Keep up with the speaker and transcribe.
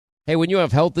Hey, when you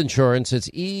have health insurance, it's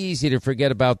easy to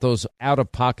forget about those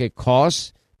out-of-pocket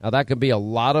costs. Now, that can be a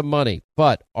lot of money,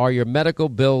 but are your medical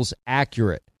bills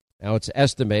accurate? Now, it's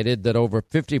estimated that over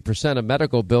 50% of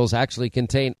medical bills actually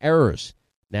contain errors.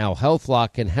 Now,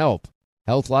 HealthLock can help.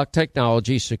 HealthLock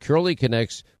technology securely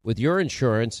connects with your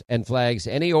insurance and flags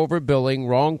any overbilling,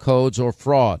 wrong codes, or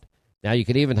fraud. Now, you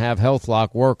can even have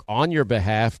HealthLock work on your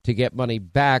behalf to get money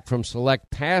back from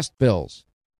select past bills.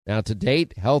 Now, to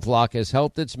date, HealthLock has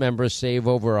helped its members save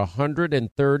over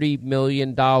 $130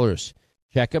 million.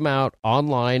 Check them out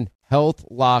online,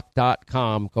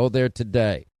 healthlock.com. Go there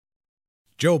today.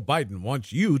 Joe Biden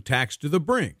wants you taxed to the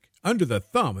brink, under the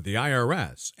thumb of the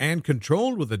IRS, and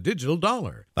controlled with a digital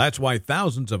dollar. That's why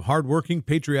thousands of hardworking,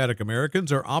 patriotic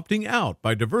Americans are opting out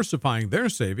by diversifying their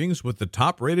savings with the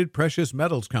top-rated precious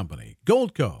metals company,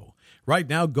 Goldco. Right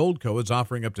now, Goldco is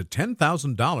offering up to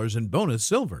 $10,000 in bonus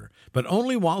silver, but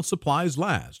only while supplies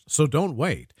last, so don't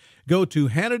wait. Go to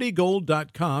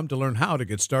HannityGold.com to learn how to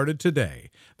get started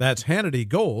today. That's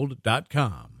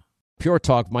HannityGold.com. Pure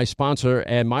Talk, my sponsor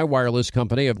and my wireless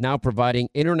company, of now providing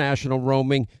international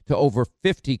roaming to over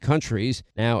 50 countries.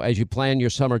 Now, as you plan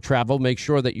your summer travel, make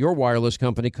sure that your wireless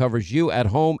company covers you at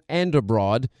home and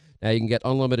abroad. Now, you can get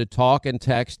unlimited talk and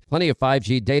text, plenty of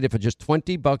 5G data for just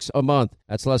 $20 a month.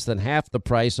 That's less than half the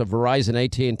price of Verizon,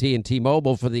 AT&T, and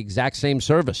T-Mobile for the exact same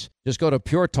service. Just go to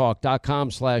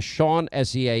puretalk.com/Sean,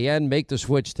 S-E-A-N. Make the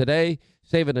switch today.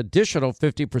 Save an additional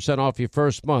 50% off your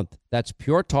first month. That's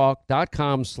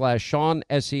puretalk.com/Sean,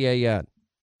 S-E-A-N.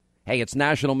 Hey, it's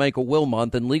National Make-A-Will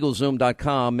Month, and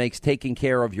LegalZoom.com makes taking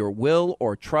care of your will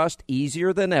or trust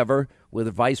easier than ever with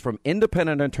advice from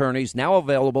independent attorneys, now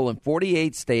available in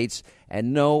 48 states,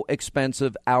 and no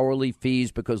expensive hourly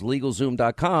fees because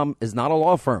LegalZoom.com is not a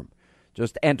law firm.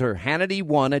 Just enter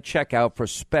Hannity1 at checkout for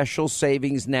special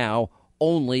savings now,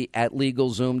 only at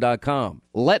LegalZoom.com.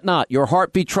 Let not your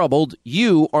heart be troubled.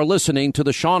 You are listening to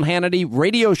the Sean Hannity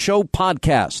Radio Show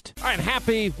podcast. All right,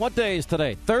 happy, what day is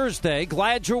today? Thursday.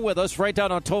 Glad you're with us. Write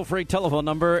down our toll-free telephone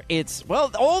number. It's,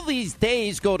 well, all these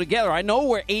days go together. I know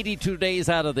we're 82 days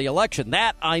out of the election.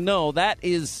 That I know. That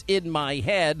is in my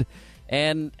head.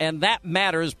 And that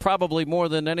matters probably more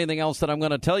than anything else that I'm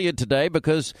going to tell you today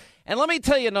because, and let me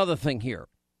tell you another thing here.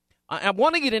 I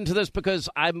want to get into this because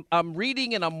I'm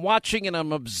reading and I'm watching and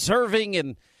I'm observing,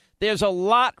 and there's a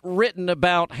lot written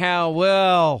about how,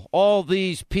 well, all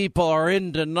these people are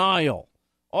in denial.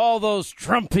 All those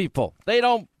Trump people, they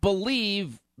don't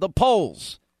believe the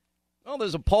polls. Well,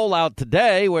 there's a poll out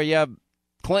today where you have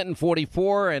Clinton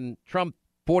 44 and Trump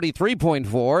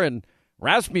 43.4, and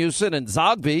Rasmussen and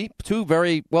Zogby, two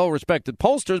very well-respected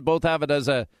pollsters, both have it as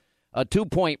a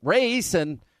 2-point race,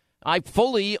 and I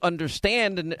fully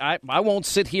understand, and I won't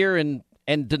sit here and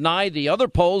deny the other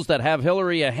polls that have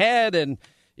Hillary ahead, and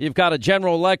you've got a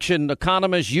general election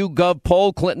economist YouGov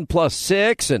poll, Clinton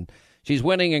 +6, and she's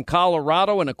winning in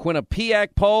Colorado, and a Quinnipiac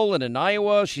poll, and in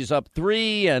Iowa she's up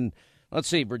 3, and let's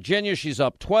see, Virginia she's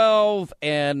up 12,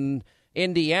 and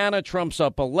Indiana Trump's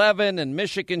up 11, and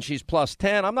Michigan she's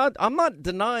 +10. I'm not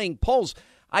denying polls.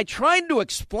 I tried to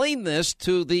explain this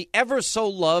to the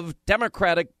ever-so-loved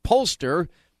Democratic pollster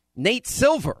Nate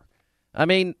Silver. I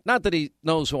mean, not that he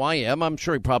knows who I am. I'm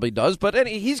sure he probably does. But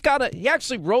he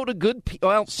actually wrote a good piece.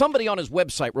 Well, somebody on his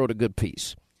website wrote a good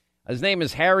piece. His name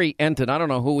is Harry Enton. I don't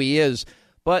know who he is.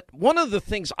 But one of the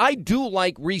things, I do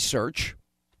like research,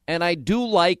 and I do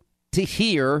like to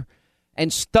hear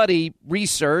and study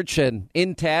research and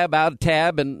in tab, out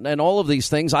tab, and all of these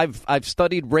things. I've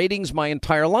studied ratings my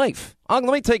entire life. Let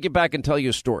me take you back and tell you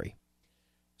a story.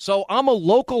 So I'm a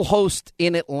local host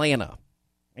in Atlanta.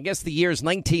 I guess the year is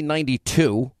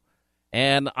 1992,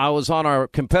 and I was on our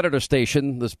competitor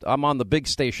station. I'm on the big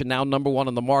station now, #1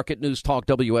 on the market, News Talk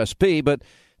WSB, but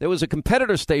there was a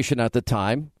competitor station at the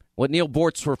time, what Neil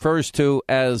Bortz refers to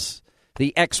as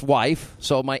the ex-wife.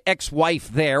 So my ex-wife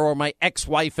there, or my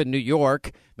ex-wife in New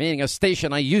York, meaning a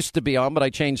station I used to be on, but I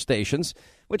changed stations,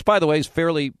 which, by the way, is a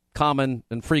fairly common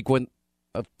and frequent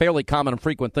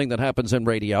thing that happens in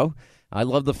radio. I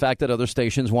love the fact that other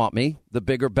stations want me. The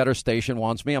bigger, better station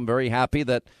wants me. I'm very happy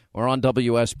that we're on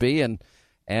WSB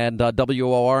and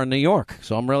WOR in New York.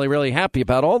 So I'm really, really happy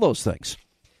about all those things.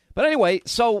 But anyway,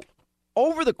 so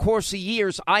over the course of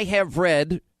years, I have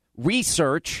read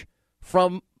research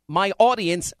from my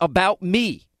audience about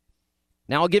me.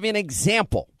 Now, I'll give you an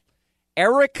example.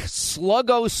 Eric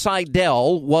Sluggo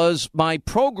Seidel was my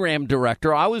program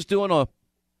director. I was doing a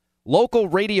local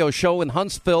radio show in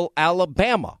Huntsville,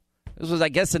 Alabama. This was, I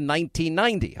guess, in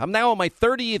 1990. I'm now in my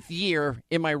 30th year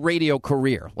in my radio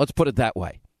career. Let's put it that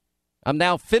way. I'm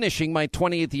now finishing my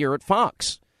 20th year at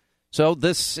Fox. So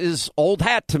this is old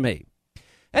hat to me.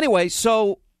 Anyway,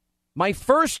 so my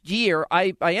first year,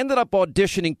 I ended up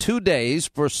auditioning 2 days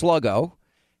for Sluggo,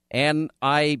 and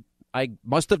I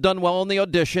must have done well in the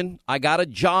audition. I got a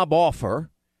job offer.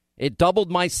 It doubled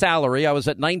my salary. I was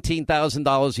at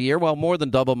 $19,000 a year, well, more than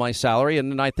double my salary,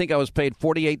 and I think I was paid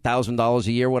 $48,000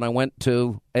 a year when I went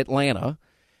to Atlanta.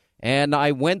 And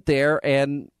I went there,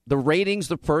 and the ratings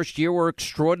the first year were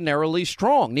extraordinarily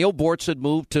strong. Neil Bortz had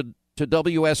moved to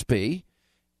WSB,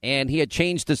 and he had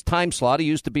changed his time slot. He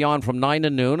used to be on from 9 to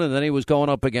noon, and then he was going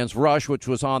up against Rush, which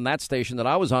was on that station that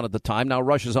I was on at the time. Now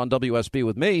Rush is on WSB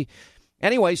with me.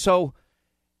 Anyway, so,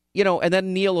 and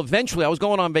then Neil eventually, I was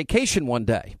going on vacation one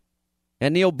day,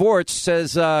 and Neil Bortz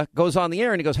says, goes on the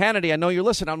air, and he goes, Hannity, I know you're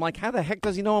listening. I'm like, how the heck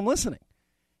does he know I'm listening?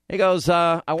 He goes,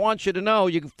 I want you to know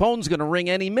your phone's going to ring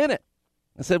any minute.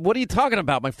 I said, what are you talking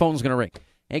about? My phone's going to ring.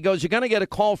 And he goes, you're going to get a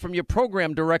call from your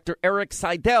program director, Eric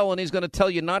Seidel, and he's going to tell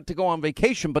you not to go on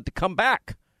vacation, but to come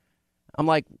back. I'm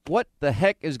like, what the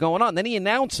heck is going on? Then he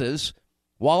announces,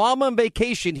 while I'm on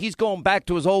vacation, he's going back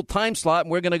to his old time slot,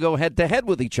 and we're going to go head-to-head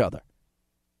with each other.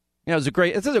 This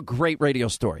is a great radio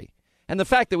story. And the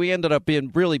fact that we ended up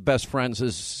being really best friends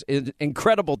is an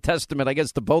incredible testament, I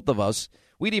guess, to both of us.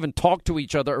 We'd even talk to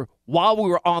each other while we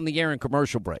were on the air in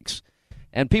commercial breaks.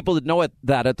 And people didn't know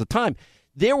that at the time.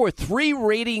 There were 3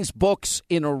 ratings books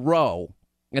in a row,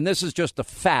 and this is just a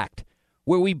fact,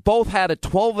 where we both had a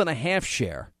 12.5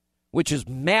 share, which is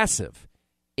massive,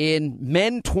 in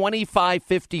men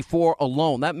 25-54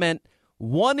 alone. That meant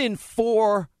 1 in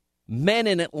 4 men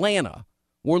in Atlanta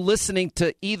were listening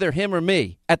to either him or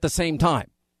me at the same time.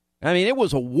 I mean, it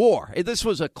was a war. This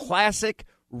was a classic,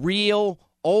 real,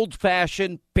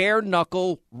 old-fashioned,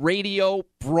 bare-knuckle radio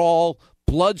brawl,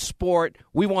 blood sport.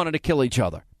 We wanted to kill each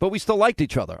other, but we still liked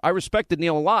each other. I respected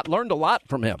Neil a lot, learned a lot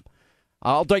from him.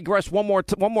 I'll digress one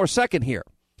more second here.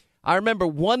 I remember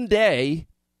one day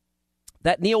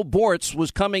that Neil Bortz was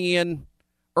coming in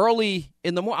early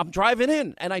in the morning. I'm driving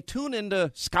in, and I tune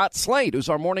into Scott Slade, who's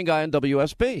our morning guy on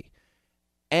WSB.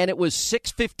 And it was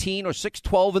 6:15 or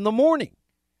 6:12 in the morning,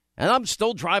 and I'm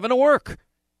still driving to work.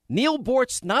 Neil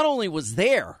Bortz not only was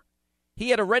there,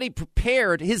 he had already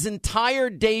prepared his entire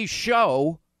day's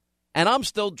show, and I'm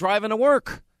still driving to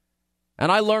work. And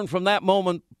I learned from that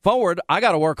moment forward, I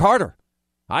got to work harder.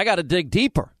 I got to dig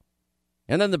deeper.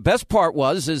 And then the best part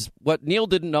is what Neil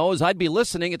didn't know is I'd be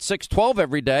listening at 6:12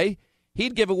 every day.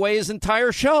 He'd give away his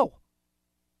entire show.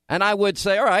 And I would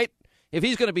say, all right, if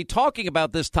he's going to be talking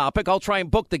about this topic, I'll try and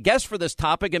book the guest for this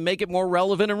topic and make it more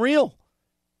relevant and real.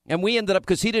 And we ended up,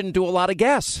 because he didn't do a lot of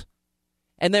guests.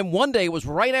 And then one day, it was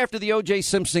right after the O.J.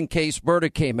 Simpson case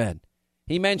verdict came in.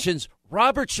 He mentions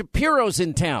Robert Shapiro's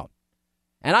in town.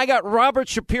 And I got Robert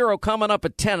Shapiro coming up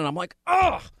at 10, and I'm like,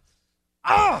 I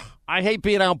hate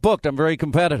being outbooked. I'm very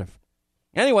competitive.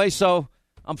 Anyway, so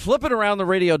I'm flipping around the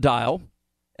radio dial,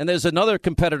 and there's another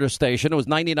competitor station. It was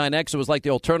 99X. It was like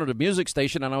the alternative music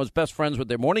station, and I was best friends with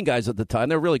their morning guys at the time.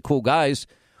 They're really cool guys.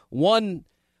 One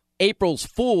April's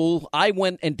Fool, I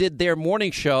went and did their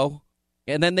morning show,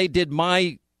 and then they did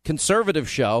my conservative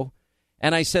show,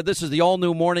 and I said, this is the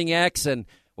all-new Morning X, and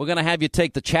we're going to have you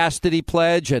take the chastity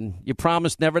pledge, and you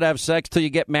promise never to have sex till you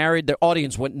get married. The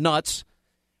audience went nuts.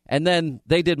 And then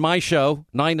they did my show,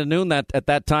 9 to noon at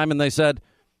that time, and they said,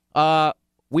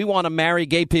 we want to marry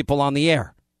gay people on the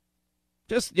air.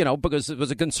 Just, because it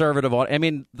was a conservative audience. I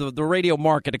mean, the radio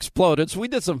market exploded, so we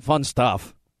did some fun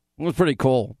stuff. It was pretty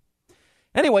cool.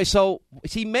 Anyway, so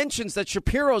he mentions that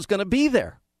Shapiro's going to be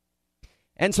there.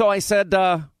 And so I said,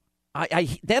 then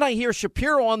I hear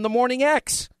Shapiro on the Morning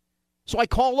X. So I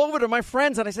call over to my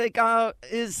friends, and I say,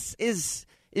 is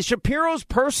Shapiro's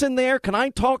person there? Can I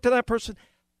talk to that person?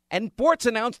 And Bortz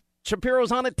announced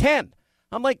Shapiro's on at 10.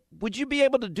 I'm like, would you be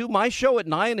able to do my show at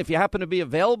 9 if you happen to be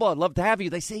available? I'd love to have you.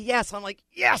 They say yes. I'm like,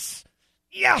 yes.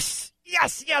 I was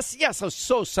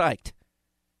so psyched.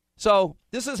 So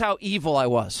this is how evil I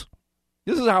was.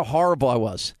 This is how horrible I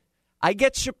was. I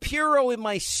get Shapiro in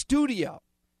my studio.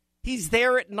 He's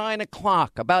there at 9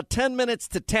 o'clock, about 10 minutes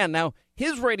to 10. Now,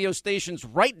 his radio station's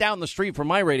right down the street from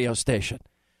my radio station.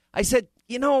 I said,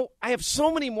 I have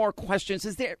so many more questions.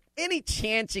 Is there any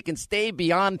chance you can stay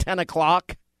beyond 10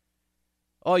 o'clock?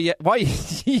 Oh, yeah. Why?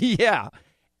 Yeah.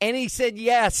 And he said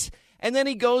yes. And then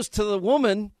he goes to the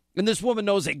woman, and this woman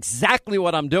knows exactly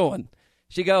what I'm doing.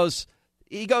 He goes,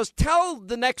 tell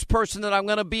the next person that I'm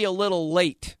going to be a little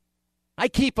late. I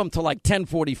keep him to like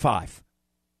 10:45.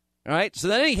 All right. So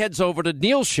then he heads over to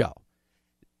Neil's show.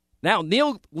 Now,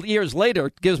 Neil, years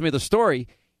later, gives me the story.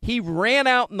 He ran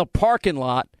out in the parking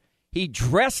lot. He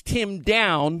dressed him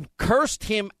down, cursed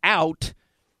him out,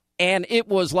 and it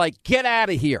was like, get out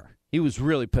of here. He was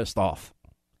really pissed off.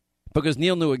 because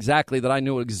Neil knew exactly that I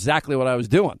knew exactly what I was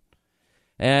doing.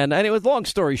 And anyway, long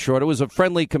story short, it was a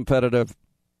friendly, competitive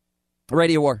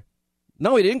radio war.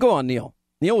 No, he didn't go on Neil.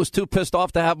 Neil was too pissed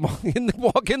off to have him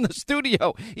walk in the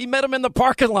studio. He met him in the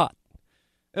parking lot.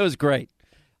 It was great.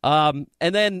 And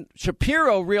then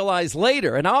Shapiro realized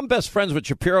later, and I'm best friends with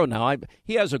Shapiro now.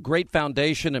 He has a great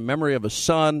foundation in memory of his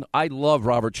son. I love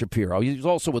Robert Shapiro. He's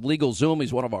also with LegalZoom.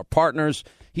 He's one of our partners.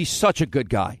 He's such a good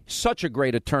guy, such a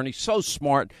great attorney, so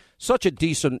smart, such a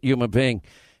decent human being.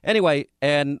 Anyway,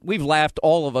 and we've laughed,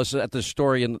 all of us, at this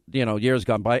story in years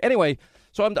gone by. Anyway,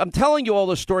 so I'm telling you all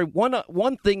this story.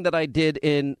 One thing that I did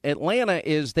in Atlanta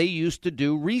is they used to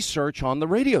do research on the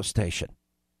radio station.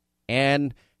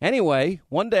 And anyway,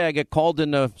 one day I get called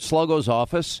into Sluggo's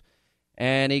office,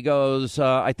 and he goes,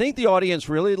 I think the audience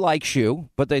really likes you,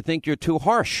 but they think you're too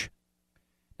harsh.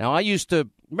 Now, I used to,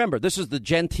 remember, this is the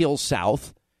genteel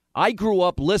South. I grew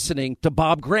up listening to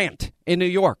Bob Grant in New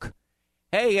York.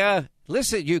 Hey,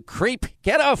 listen, you creep,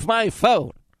 get off my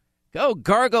phone. Go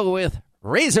gargle with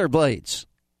razor blades.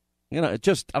 And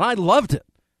I loved it.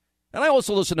 And I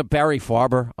also listened to Barry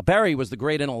Farber. Barry was the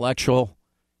great intellectual.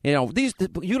 You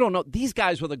don't know, these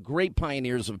guys were the great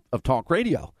pioneers of talk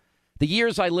radio. The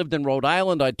years I lived in Rhode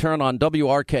Island, I'd turn on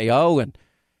WRKO, and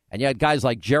you had guys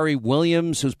like Jerry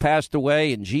Williams, who's passed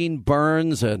away, and Gene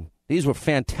Burns, and these were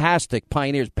fantastic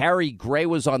pioneers. Barry Gray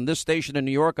was on this station in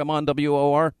New York. I'm on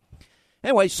WOR.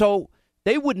 Anyway, so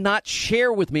they would not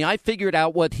share with me. I figured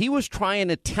out what he was trying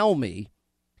to tell me,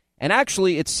 and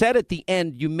actually it said at the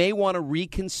end, you may want to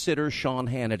reconsider Sean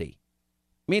Hannity.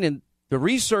 Meaning the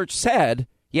research said,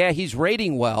 yeah, he's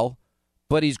rating well,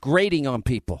 but he's grading on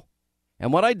people.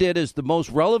 And what I did is the most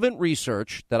relevant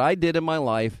research that I did in my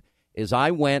life is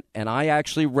I went and I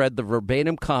actually read the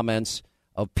verbatim comments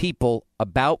of people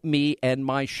about me and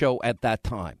my show at that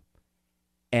time.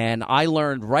 And I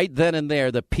learned right then and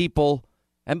there that people,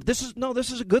 and this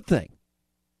is a good thing.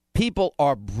 People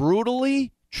are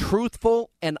brutally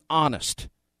truthful and honest.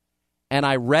 And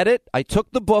I read it. I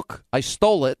took the book. I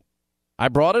stole it. I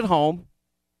brought it home.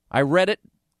 I read it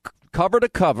cover to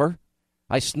cover.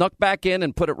 I snuck back in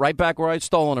and put it right back where I'd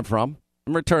stolen it from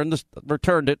and returned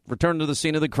to the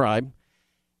scene of the crime.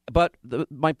 But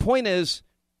my point is,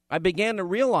 I began to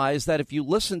realize that if you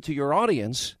listen to your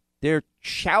audience, they're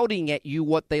shouting at you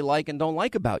what they like and don't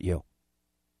like about you.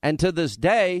 And to this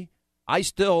day, I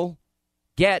still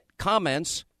get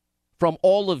comments from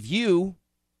all of you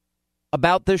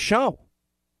about this show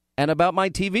and about my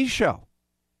TV show.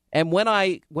 And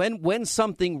when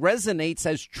something resonates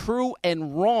as true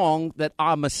and wrong, that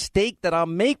a mistake that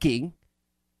I'm making,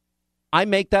 I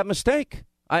make that mistake.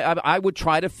 I would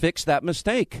try to fix that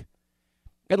mistake.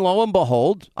 And lo and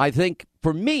behold, I think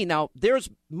for me, now, there's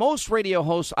most radio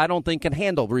hosts I don't think can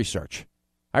handle research.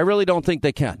 I really don't think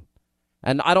they can.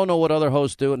 And I don't know what other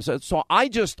hosts do. And so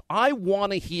I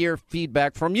want to hear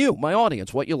feedback from you, my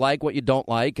audience, what you like, what you don't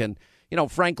like. And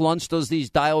Frank Luntz does these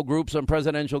dial groups on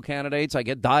presidential candidates. I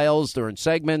get dials during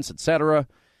segments, etc.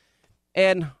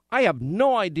 And I have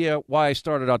no idea why I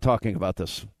started out talking about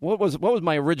this. What was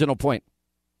my original point?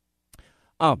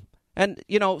 So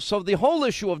the whole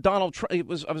issue of Donald Trump, I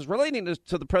was relating this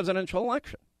to the presidential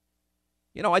election.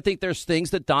 I think there's things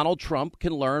that Donald Trump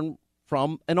can learn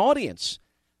from an audience.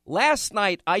 Last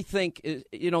night, I think,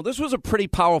 this was a pretty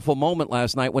powerful moment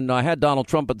last night when I had Donald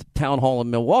Trump at the town hall in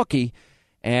Milwaukee.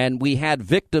 And we had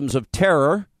victims of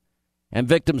terror and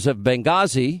victims of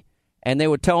Benghazi, and they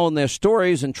were telling their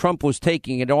stories, and Trump was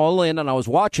taking it all in, and I was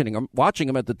watching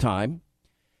him at the time,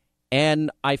 and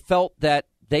I felt that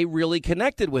they really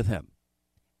connected with him.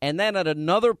 And then at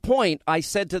another point, I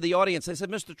said to the audience, I said,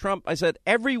 Mr. Trump, I said,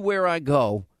 everywhere I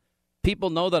go,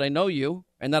 people know that I know you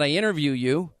and that I interview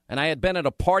you, and I had been at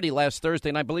a party last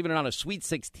Thursday night, believe it or not, a Sweet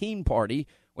 16 party,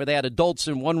 where they had adults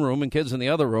in one room and kids in the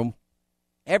other room.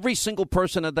 Every single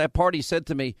person at that party said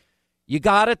to me, you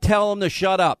got to tell them to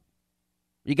shut up.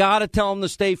 You got to tell them to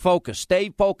stay focused. Stay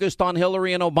focused on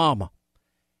Hillary and Obama.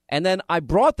 And then I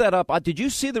brought that up. Did you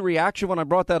see the reaction when I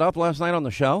brought that up last night on the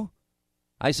show?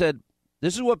 I said,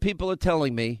 this is what people are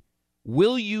telling me.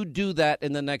 Will you do that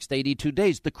in the next 82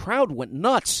 days? The crowd went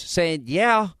nuts saying,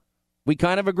 yeah, we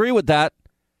kind of agree with that.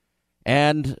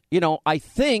 And, I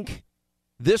think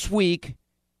this week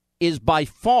is by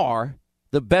far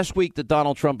the best week that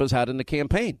Donald Trump has had in the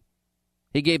campaign.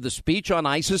 He gave the speech on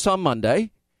ISIS on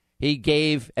Monday.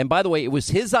 And by the way, it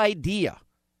was his idea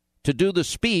to do the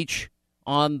speech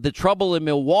on the trouble in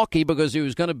Milwaukee because he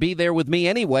was going to be there with me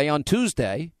anyway on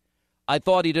Tuesday. I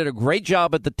thought he did a great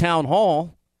job at the town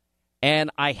hall.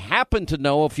 And I happen to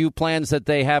know a few plans that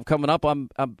they have coming up.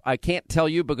 I can't tell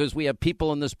you because we have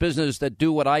people in this business that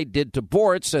do what I did to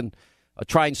Boritz, and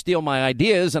try and steal my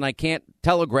ideas, and I can't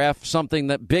telegraph something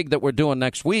that big that we're doing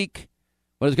next week,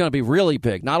 but it's going to be really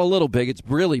big. Not a little big, it's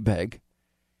really big.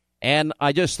 And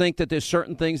I just think that there's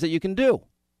certain things that you can do.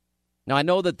 Now, I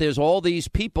know that there's all these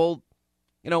people,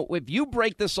 if you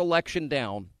break this election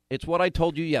down, it's what I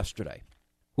told you yesterday.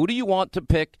 Who do you want to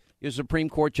pick your Supreme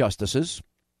Court justices?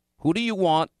 Who do you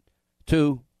want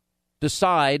to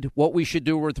decide what we should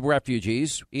do with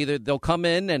refugees? Either they'll come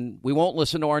in and we won't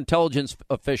listen to our intelligence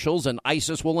officials and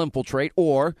ISIS will infiltrate,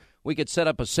 or we could set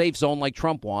up a safe zone like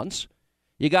Trump wants.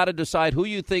 You got to decide who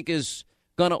you think is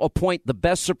going to appoint the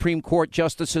best Supreme Court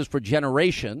justices for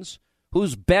generations.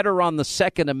 Who's better on the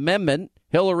Second Amendment,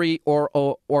 Hillary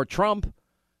or Trump?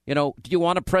 Do you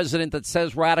want a president that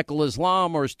says radical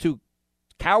Islam or is too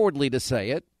cowardly to say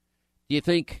it? Do you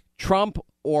think Trump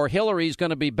or Hillary is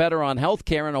going to be better on health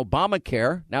care and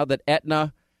Obamacare now that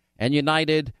Aetna and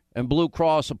United and Blue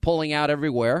Cross are pulling out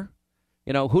everywhere?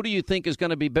 Who do you think is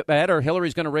going to be better?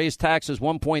 Hillary's going to raise taxes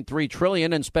 $1.3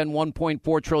 trillion and spend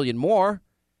 $1.4 trillion more.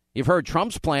 You've heard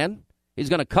Trump's plan. He's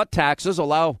going to cut taxes,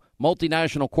 allow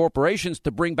multinational corporations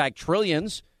to bring back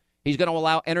trillions. He's going to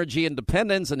allow energy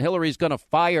independence, and Hillary's going to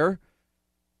fire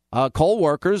coal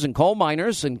workers and coal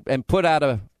miners and put out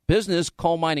of business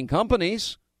coal mining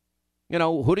companies.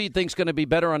 Who do you think is going to be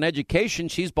better on education?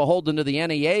 She's beholden to the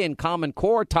NEA and Common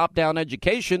Core, top-down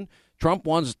education. Trump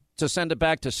wants to send it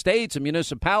back to states and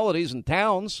municipalities and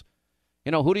towns.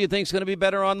 Who do you think is going to be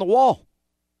better on the wall?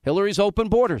 Hillary's open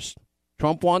borders.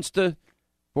 Trump wants to,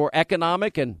 for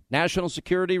economic and national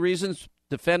security reasons,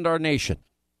 defend our nation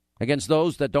against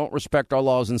those that don't respect our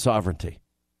laws and sovereignty.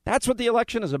 That's what the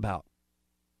election is about.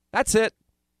 That's it.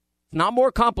 It's not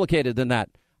more complicated than that.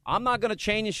 I'm not going to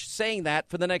change saying that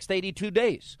for the next 82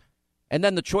 days. And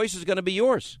then the choice is going to be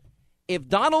yours. If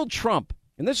Donald Trump,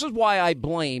 and this is why I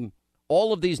blame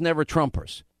all of these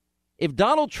never-Trumpers, if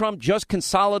Donald Trump just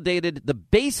consolidated the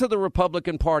base of the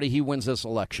Republican Party, he wins this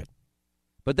election.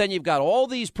 But then you've got all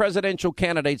these presidential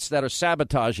candidates that are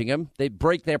sabotaging him. They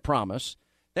break their promise.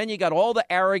 Then you got all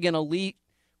the arrogant, elite,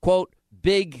 quote,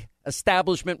 big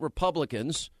establishment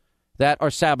Republicans that are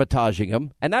sabotaging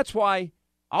him. And that's why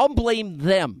I'll blame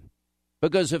them.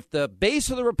 Because if the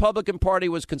base of the Republican Party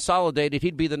was consolidated,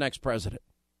 he'd be the next president.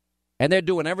 And they're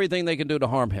doing everything they can do to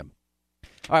harm him.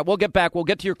 All right, we'll get back. We'll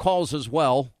get to your calls as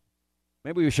well.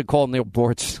 Maybe we should call Neil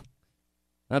Bortz.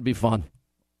 That'd be fun.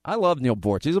 I love Neil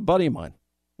Bortz. He's a buddy of mine.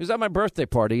 He was at my birthday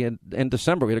party in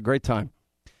December. We had a great time.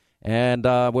 And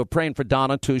we're praying for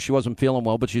Donna, too. She wasn't feeling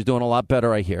well, but she's doing a lot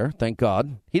better, I hear. Thank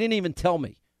God. He didn't even tell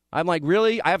me. I'm like,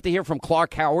 really? I have to hear from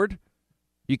Clark Howard?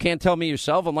 You can't tell me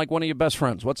yourself? I'm like one of your best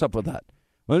friends. What's up with that?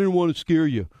 I didn't want to scare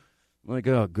you. I'm like,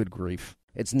 oh, good grief.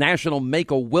 It's National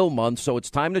Make-A-Will Month, so it's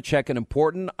time to check an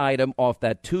important item off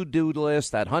that to-do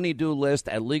list, that honey-do list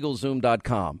at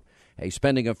LegalZoom.com. Hey,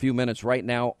 spending a few minutes right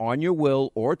now on your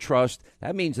will or trust,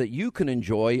 that means that you can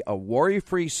enjoy a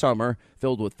worry-free summer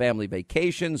filled with family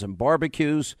vacations and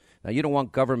barbecues. Now, you don't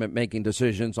want government making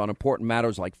decisions on important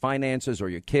matters like finances or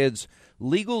your kids.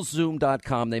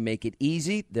 LegalZoom.com, they make it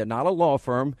easy. They're not a law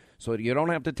firm, so you don't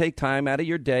have to take time out of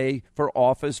your day for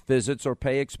office visits or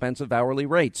pay expensive hourly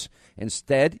rates.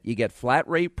 Instead, you get flat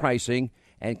rate pricing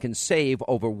and can save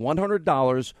over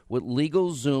 $100 with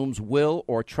LegalZoom's will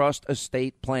or trust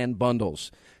estate plan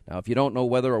bundles. Now, if you don't know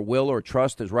whether a will or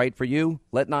trust is right for you,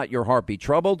 let not your heart be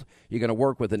troubled. You're going to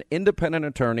work with an independent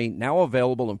attorney, now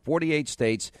available in 48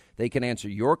 states. They can answer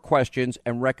your questions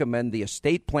and recommend the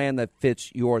estate plan that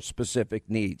fits your specific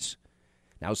needs.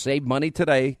 Now, save money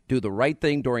today. Do the right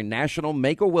thing during National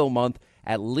Make-A-Will Month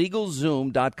at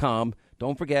LegalZoom.com.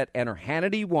 Don't forget, enter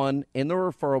Hannity1 in the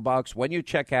referral box when you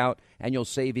check out, and you'll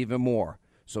save even more.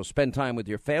 So spend time with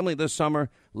your family this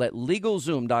summer. Let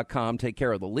LegalZoom.com take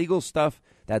care of the legal stuff.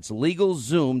 That's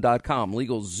LegalZoom.com,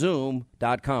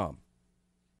 LegalZoom.com.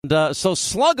 And, so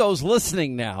Sluggo's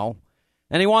listening now,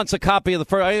 and he wants a copy of the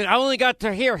first. I only got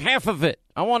to hear half of it.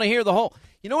 I want to hear the whole.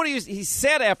 You know what he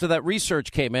said after that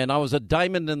research came in? I was a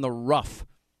diamond in the rough.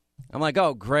 I'm like,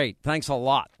 oh, great. Thanks a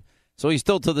lot. So he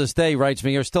still to this day writes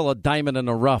me, you're still a diamond in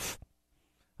the rough.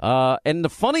 And the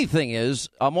funny thing is,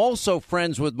 I'm also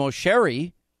friends with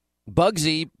Mosheri,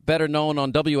 Bugsy, better known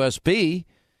on WSB.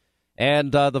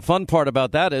 And the fun part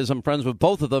about that is I'm friends with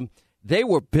both of them. They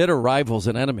were bitter rivals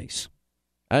and enemies.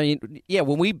 I mean, yeah,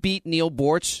 when we beat Neil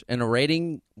Bortz in a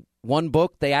rating one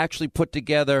book, they actually put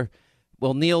together,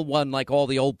 well, Neil won like all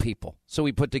the old people. So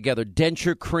we put together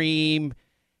Denture Cream.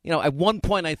 You know, at one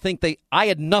point, I think I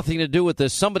had nothing to do with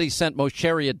this. Somebody sent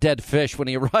Mosheri a dead fish when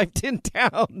he arrived in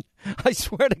town. I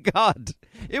swear to God.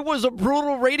 It was a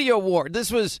brutal radio war. This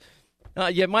was,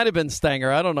 it might have been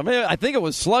Stanger. I don't know. Maybe, I think it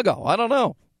was Sluggo. I don't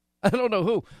know. I don't know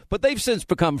who, but they've since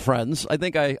become friends. I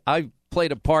think I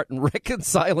played a part in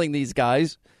reconciling these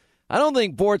guys. I don't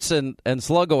think Bortz and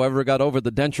Sluggo ever got over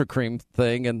the denture cream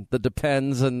thing and the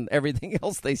Depends and everything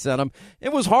else they sent them.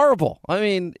 It was horrible. I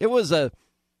mean, it was a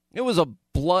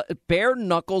bare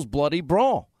knuckles bloody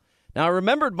brawl. Now, I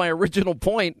remembered my original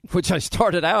point, which I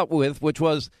started out with, which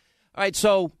was, all right,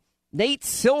 so Nate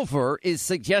Silver is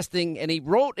suggesting, and he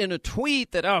wrote in a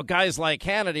tweet that, guys like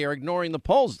Hannity are ignoring the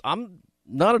polls. I'm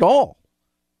not at all.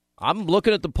 I'm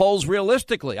looking at the polls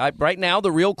realistically. Right now,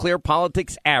 the Real Clear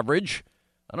Politics average,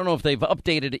 I don't know if they've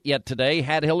updated it yet today,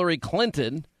 had Hillary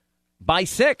Clinton by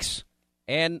 6.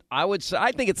 And I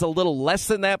think it's a little less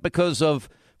than that because of,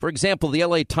 for example, the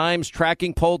LA Times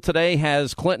tracking poll today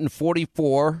has Clinton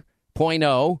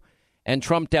 44.0 and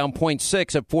Trump down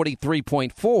 0.6 at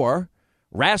 43.4.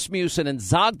 Rasmussen and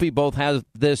Zogby both have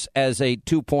this as a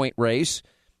 2-point race.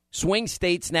 Swing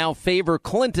states now favor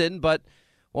Clinton, but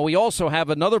we also have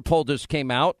another poll just came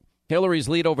out. Hillary's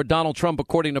lead over Donald Trump,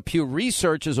 according to Pew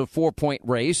Research, is a 4-point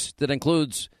race that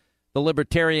includes the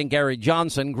Libertarian Gary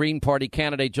Johnson, Green Party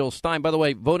candidate Jill Stein. By the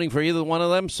way, voting for either one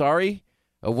of them, sorry,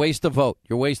 a waste of vote.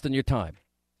 You're wasting your time.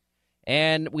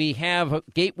 And we have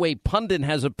Gateway Pundit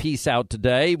has a piece out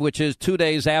today, which is 2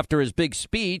 days after his big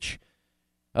speech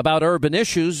about urban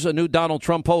issues. A new Donald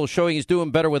Trump poll showing he's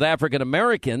doing better with African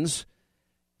Americans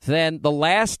than the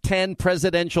last 10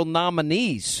 presidential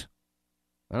nominees.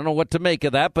 I don't know what to make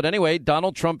of that, but anyway,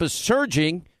 Donald Trump is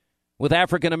surging with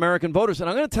African American voters. And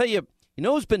I'm going to tell you,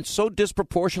 who's been so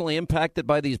disproportionately impacted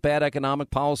by these bad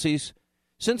economic policies?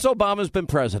 Since Obama's been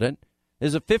president,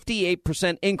 there's a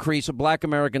 58% increase of black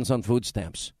Americans on food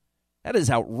stamps. That is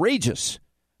outrageous.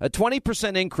 A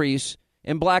 20% increase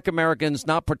in black Americans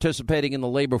not participating in the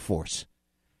labor force.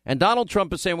 And Donald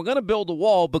Trump is saying we're going to build a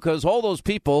wall because all those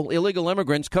people, illegal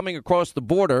immigrants coming across the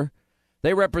border,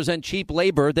 they represent cheap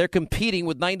labor. They're competing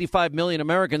with 95 million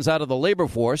Americans out of the labor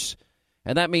force.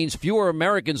 And that means fewer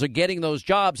Americans are getting those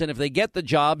jobs. And if they get the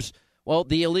jobs, well,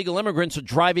 the illegal immigrants are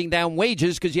driving down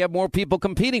wages because you have more people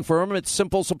competing for them. It's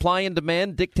simple supply and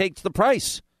demand dictates the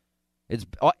price. It's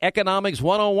economics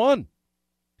 101.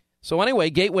 So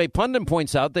anyway, Gateway Pundit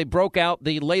points out they broke out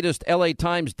the latest LA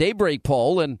Times Daybreak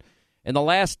poll. And in the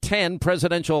last 10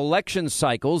 presidential election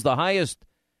cycles, the highest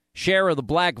share of the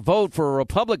black vote for a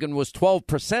Republican was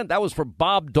 12%. That was for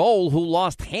Bob Dole, who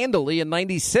lost handily in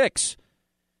 96.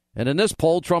 And in this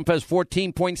poll, Trump has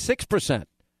 14.6%.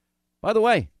 By the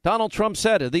way, Donald Trump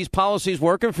said, are these policies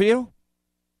working for you?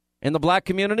 In the black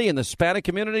community, in the Hispanic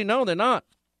community? No, they're not.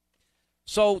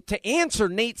 So to answer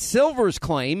Nate Silver's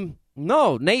claim,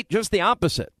 no, Nate, just the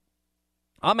opposite.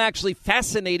 I'm actually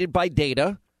fascinated by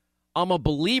data. I'm a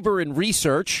believer in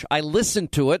research. I listen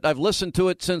to it. I've listened to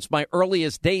it since my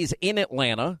earliest days in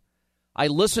Atlanta. I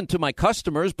listen to my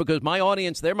customers because my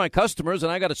audience, they're my customers,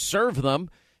 and I got to serve them.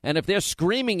 And if they're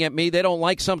screaming at me, they don't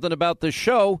like something about this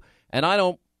show, and I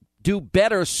don't do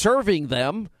better serving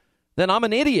them, then I'm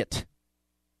an idiot.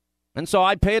 And so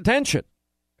I pay attention.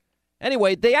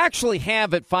 Anyway, they actually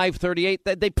have at 538,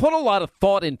 they put a lot of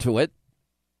thought into it.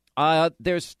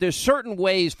 There's certain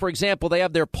ways, for example, they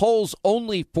have their polls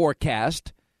only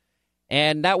forecast,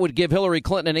 and that would give Hillary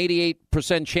Clinton an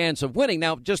 88% chance of winning.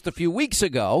 Now, just a few weeks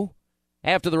ago,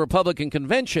 after the Republican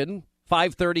convention,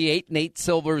 538, Nate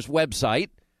Silver's website,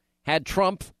 had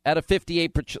Trump at a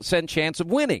 58% chance of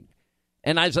winning.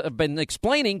 And as I've been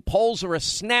explaining, polls are a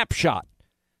snapshot.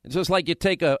 It's just like you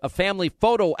take a family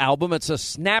photo album. It's a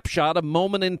snapshot, a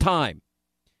moment in time.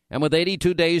 And with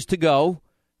 82 days to go,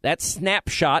 that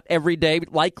snapshot every day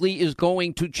likely is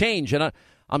going to change. And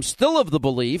I'm still of the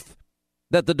belief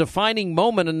that the defining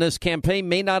moment in this campaign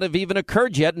may not have even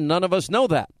occurred yet, and none of us know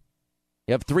that.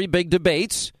 You have 3 big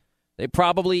debates. They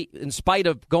probably, in spite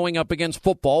of going up against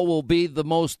football, will be the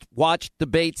most watched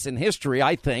debates in history,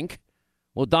 I think,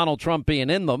 with Donald Trump being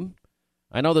in them.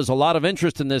 I know there's a lot of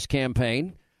interest in this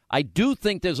campaign. I do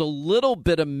think there's a little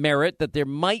bit of merit that there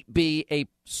might be a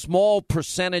small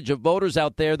percentage of voters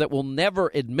out there that will never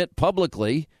admit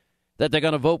publicly that they're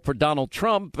going to vote for Donald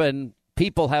Trump, and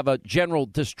people have a general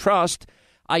distrust.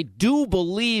 I do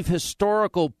believe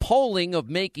historical polling of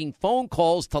making phone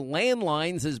calls to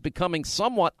landlines is becoming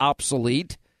somewhat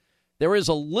obsolete. There is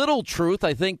a little truth.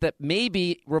 I think that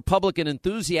maybe Republican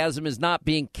enthusiasm is not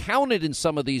being counted in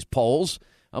some of these polls.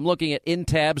 I'm looking at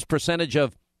Intab's percentage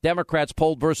of Democrats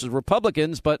polled versus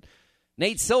Republicans. But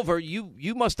Nate Silver,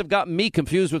 you must have gotten me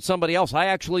confused with somebody else. I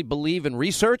actually believe in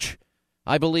research.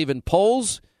 I believe in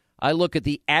polls. I look at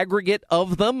the aggregate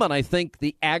of them, and I think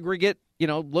the aggregate,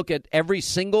 look at every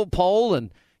single poll,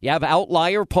 and you have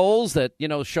outlier polls that,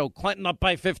 show Clinton up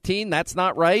by 15. That's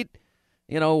not right.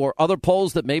 Or other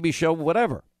polls that maybe show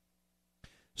whatever.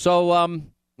 So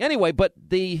anyway, but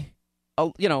this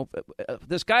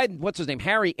guy, what's his name,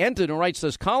 Harry Enton, who writes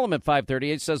this column at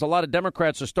 538, says a lot of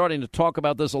Democrats are starting to talk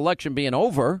about this election being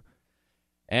over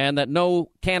and that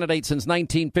no candidate since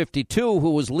 1952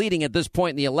 who was leading at this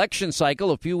point in the election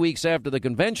cycle a few weeks after the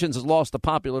conventions has lost the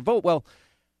popular vote. Well,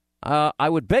 I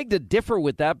would beg to differ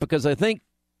with that because I think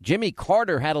Jimmy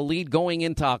Carter had a lead going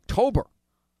into October,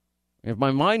 if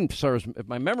my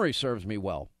memory serves me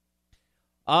well.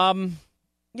 And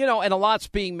a lot's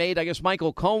being made. I guess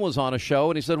Michael Cohen was on a show,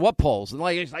 and he said, what polls? And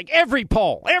he's like, every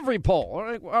poll.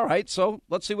 All right, so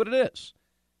let's see what it is.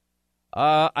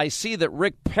 I see that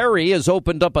Rick Perry has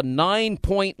opened up a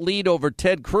 9-point lead over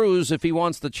Ted Cruz if he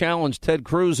wants to challenge Ted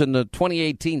Cruz in the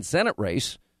 2018 Senate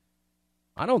race.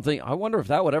 I wonder if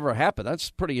that would ever happen.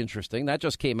 That's pretty interesting. That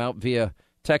just came out via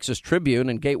Texas Tribune,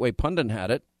 and Gateway Pundit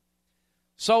had it.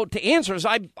 So to answer is,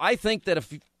 I think that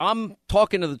if I'm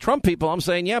talking to the Trump people, I'm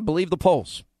saying, yeah, believe the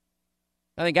polls.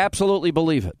 I think absolutely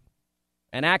believe it.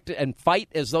 And act and fight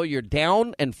as though you're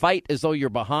down and fight as though you're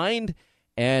behind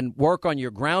and work on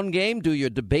your ground game, do your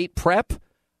debate prep.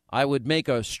 I would make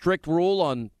a strict rule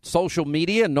on social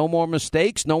media, no more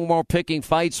mistakes, no more picking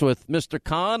fights with Mr.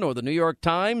 Khan or the New York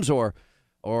Times or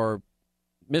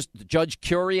Mr. Judge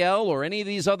Curiel or any of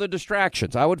these other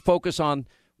distractions. I would focus on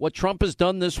what Trump has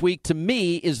done this week. To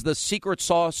me, is the secret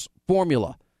sauce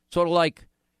formula, sort of like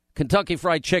Kentucky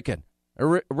Fried Chicken,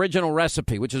 original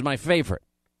recipe, which is my favorite.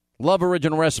 Love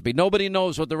original recipe. Nobody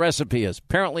knows what the recipe is.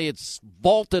 Apparently, it's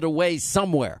vaulted away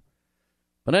somewhere.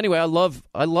 But anyway, I love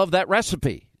that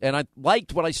recipe, and I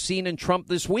liked what I've seen in Trump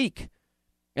this week.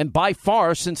 And by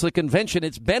far, since the convention,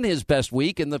 it's been his best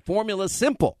week, and the formula is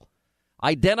simple.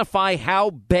 Identify how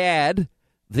bad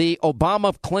the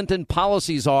Obama-Clinton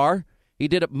policies are. He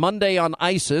did it Monday on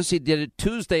ISIS. He did it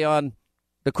Tuesday on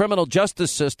the criminal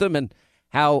justice system and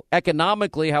how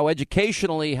economically, how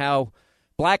educationally, how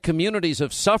black communities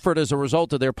have suffered as a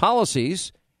result of their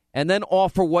policies, and then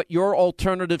offer what your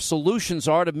alternative solutions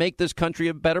are to make this country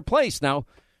a better place. Now,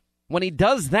 when he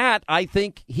does that, I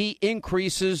think he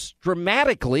increases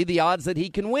dramatically the odds that he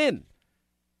can win.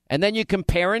 And then you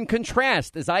compare and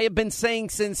contrast, as I have been saying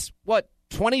since,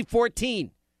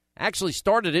 2014. Actually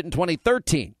started it in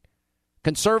 2013.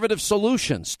 Conservative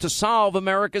solutions to solve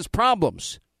America's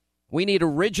problems. We need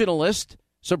originalist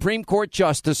Supreme Court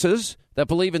justices that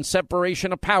believe in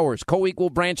separation of powers,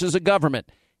 co-equal branches of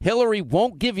government. Hillary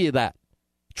won't give you that.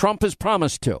 Trump has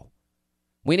promised to.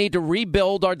 We need to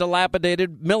rebuild our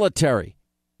dilapidated military.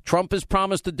 Trump has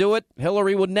promised to do it.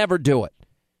 Hillary would never do it.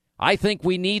 I think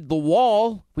we need the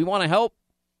wall. We want to help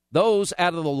those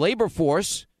out of the labor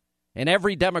force in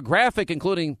every demographic,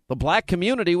 including the black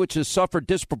community, which has suffered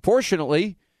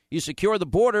disproportionately. You secure the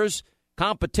borders,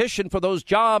 competition for those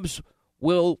jobs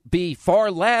will be far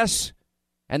less,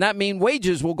 and that means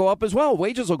wages will go up as well.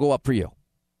 Wages will go up for you.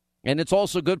 And it's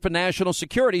also good for national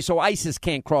security, so ISIS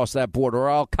can't cross that border or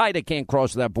Al-Qaeda can't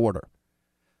cross that border.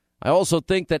 I also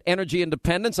think that energy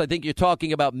independence, I think you're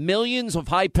talking about millions of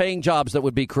high-paying jobs that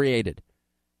would be created.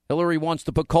 Hillary wants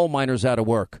to put coal miners out of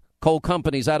work, coal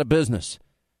companies out of business.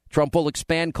 Trump will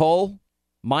expand coal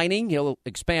mining. He'll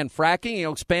expand fracking.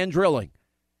 He'll expand drilling.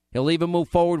 He'll even move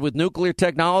forward with nuclear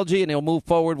technology, and he'll move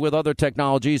forward with other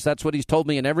technologies. That's what he's told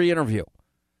me in every interview.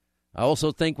 I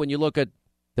also think when you look at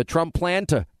the Trump plan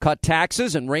to cut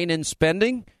taxes and rein in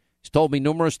spending, he's told me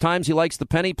numerous times he likes the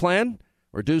penny plan,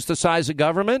 reduce the size of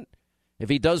government. If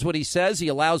he does what he says, he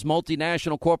allows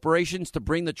multinational corporations to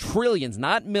bring the trillions,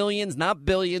 not millions, not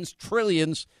billions,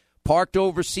 trillions, parked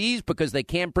overseas because they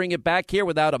can't bring it back here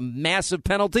without a massive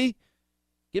penalty.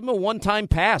 Give them a one-time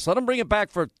pass. Let them bring it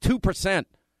back for 2%.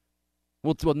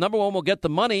 Well, number one, we'll get the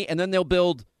money, and then they'll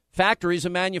build factories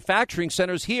and manufacturing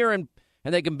centers here, and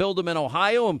they can build them in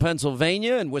Ohio and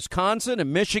Pennsylvania and Wisconsin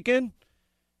and Michigan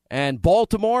and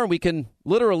Baltimore, and we can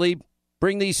literally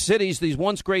bring these cities, these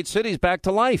once great cities, back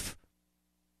to life.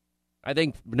 I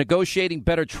think negotiating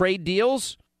better trade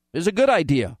deals is a good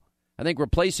idea. I think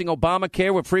replacing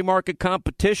Obamacare with free market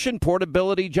competition,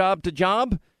 portability job to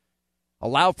job,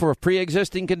 allow for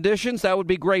pre-existing conditions, that would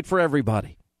be great for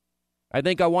everybody. I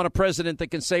think I want a president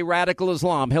that can say radical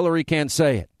Islam. Hillary can't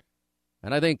say it.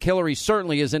 And I think Hillary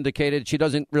certainly has indicated she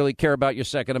doesn't really care about your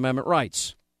Second Amendment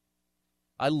rights.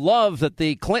 I love that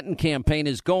the Clinton campaign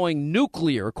is going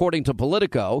nuclear, according to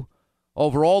Politico,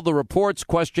 over all the reports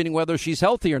questioning whether she's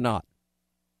healthy or not.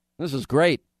 This is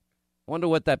great. I wonder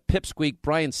what that pipsqueak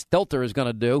Brian Stelter is going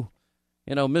to do.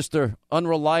 You know, Mr.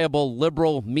 Unreliable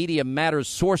Liberal Media Matters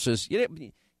Sources. You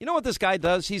know what this guy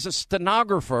does? He's a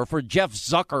stenographer for Jeff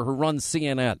Zucker, who runs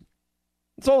CNN.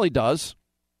 That's all he does.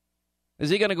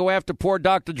 Is he going to go after poor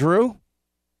Dr. Drew?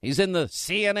 He's in the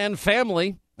CNN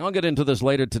family. I'll get into this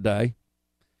later today.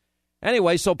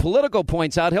 Anyway, so Politico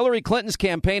points out Hillary Clinton's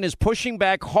campaign is pushing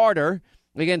back harder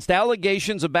against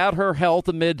allegations about her health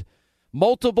amid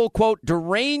multiple, quote,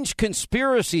 deranged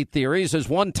conspiracy theories, as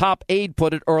one top aide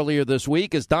put it earlier this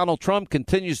week, as Donald Trump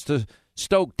continues to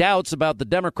stoke doubts about the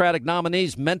Democratic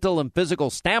nominee's mental and physical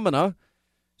stamina.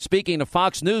 Speaking to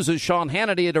Fox News' Sean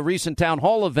Hannity at a recent town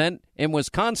hall event in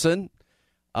Wisconsin,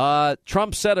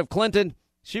 Trump said of Clinton,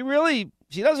 she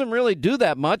doesn't really do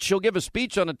that much. She'll give a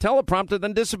speech on a teleprompter,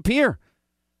 then disappear.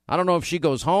 I don't know if she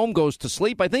goes home, goes to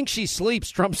sleep. I think she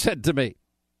sleeps, Trump said to me.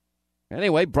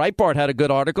 Anyway, Breitbart had a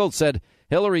good article. It said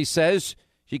Hillary says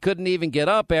she couldn't even get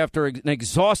up after an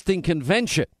exhausting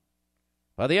convention.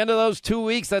 By the end of those 2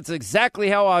 weeks, that's exactly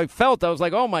how I felt. I was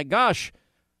like, oh, my gosh,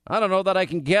 I don't know that I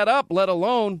can get up, let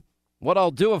alone what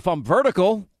I'll do if I'm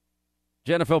vertical.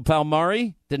 Jennifer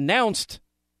Palmieri denounced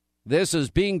this as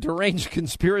being deranged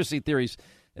conspiracy theories.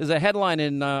 There's a headline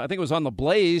in, I think it was on The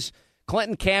Blaze,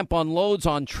 Clinton camp unloads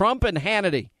on Trump and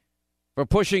Hannity for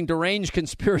pushing deranged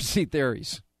conspiracy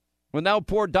theories. Well, now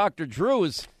poor Dr. Drew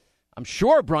is, I'm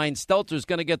sure Brian Stelter is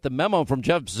going to get the memo from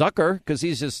Jeff Zucker, because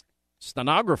he's his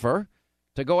stenographer,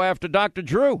 to go after Dr.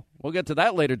 Drew. We'll get to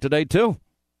that later today, too.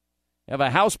 We have a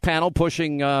House panel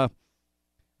pushing to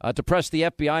press the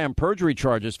FBI on perjury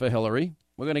charges for Hillary.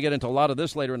 We're going to get into a lot of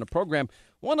this later in the program.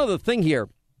 One other thing here,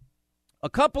 a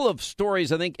couple of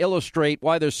stories I think illustrate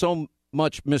why there's so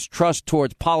much mistrust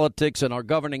towards politics and our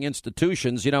governing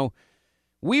institutions. You know,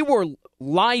 we were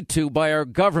lied to by our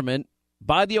government,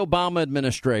 by the Obama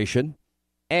administration,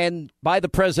 and by the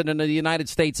president of the United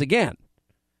States again.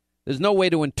 There's no way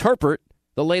to interpret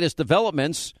the latest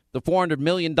developments, the $400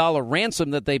 million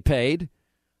ransom that they paid.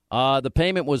 The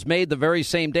payment was made the very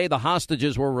same day the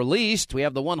hostages were released. We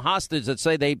have the one hostage that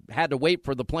say they had to wait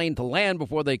for the plane to land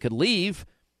before they could leave.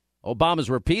 Obama's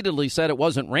repeatedly said it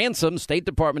wasn't ransom. State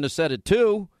Department has said it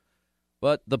too.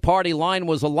 But the party line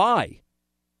was a lie.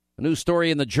 A new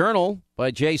story in the Journal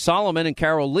by Jay Solomon and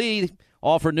Carol Lee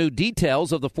offer new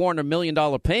details of the $400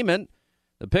 million payment.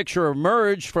 The picture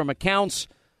emerged from accounts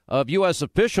of U.S.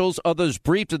 officials, others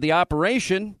briefed of the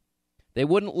operation. They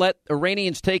wouldn't let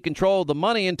Iranians take control of the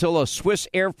money until a Swiss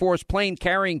Air Force plane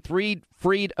carrying 3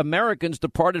 freed Americans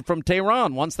departed from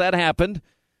Tehran. Once that happened,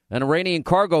 an Iranian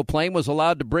cargo plane was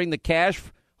allowed to bring the cash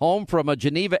home from a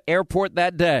Geneva airport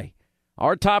that day.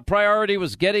 Our top priority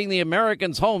was getting the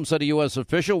Americans home, said a U.S.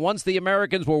 official. Once the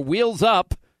Americans were wheels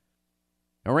up,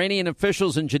 Iranian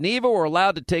officials in Geneva were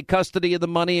allowed to take custody of the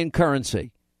money and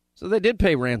currency. So they did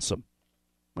pay ransom.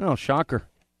 Well, shocker.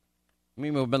 I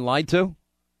mean, we've been lied to.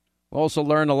 We also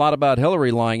learned a lot about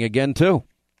Hillary lying again, too.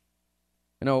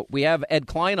 You know, we have Ed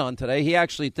Klein on today. He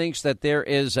actually thinks that there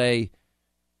is an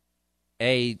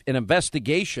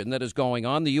investigation that is going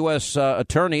on. The U.S.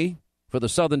 attorney for the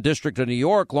Southern District of New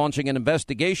York launching an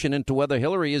investigation into whether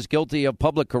Hillary is guilty of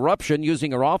public corruption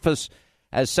using her office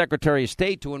as Secretary of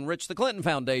State to enrich the Clinton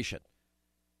Foundation.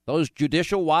 Those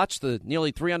Judicial Watch, the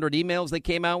nearly 300 emails they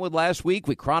came out with last week,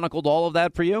 we chronicled all of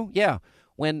that for you. Yeah,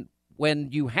 when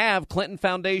you have Clinton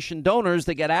Foundation donors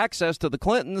that get access to the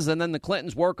Clintons and then the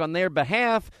Clintons work on their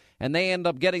behalf and they end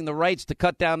up getting the rights to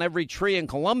cut down every tree in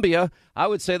Colombia, I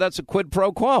would say that's a quid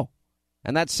pro quo.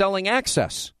 And that's selling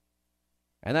access.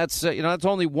 And that's, that's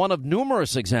only one of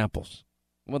numerous examples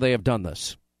where they have done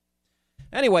this.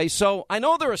 Anyway, so I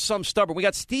know there are some stubborn. We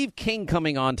got Steve King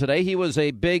coming on today. He was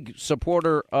a big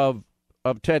supporter of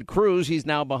Ted Cruz. He's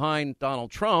now behind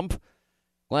Donald Trump.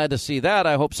 Glad to see that.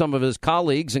 I hope some of his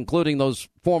colleagues, including those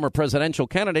former presidential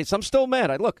candidates, I'm still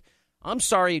mad. Look, I'm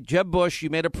sorry, Jeb Bush, you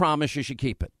made a promise. You should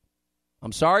keep it.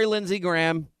 I'm sorry, Lindsey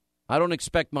Graham. I don't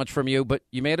expect much from you, but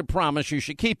you made a promise. You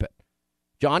should keep it.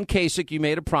 John Kasich, you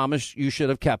made a promise. You should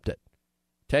have kept it.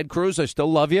 Ted Cruz, I still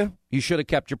love you. You should have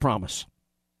kept your promise.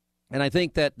 And I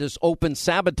think that this open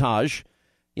sabotage,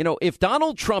 if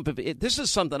Donald Trump, this is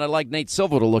something I'd like Nate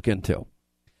Silver to look into.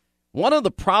 One of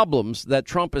the problems that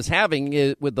Trump is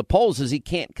having with the polls is he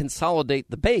can't consolidate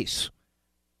the base.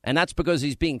 And that's because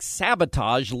he's being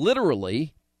sabotaged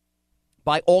literally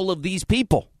by all of these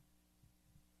people.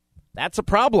 That's a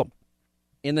problem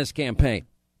in this campaign.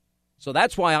 So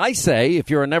that's why I say if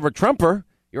you're a never Trumper,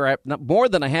 you're at more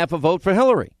than a half a vote for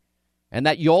Hillary and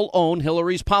that you'll own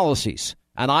Hillary's policies.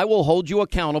 And I will hold you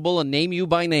accountable and name you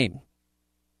by name.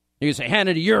 You can say,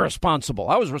 Hannity, you're responsible.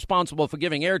 I was responsible for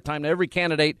giving airtime to every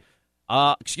candidate.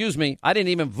 I didn't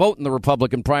even vote in the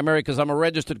Republican primary because I'm a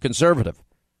registered conservative.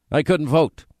 I couldn't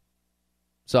vote.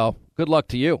 So good luck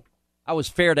to you. I was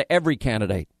fair to every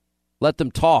candidate. Let them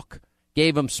talk.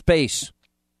 Gave them space.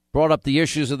 Brought up the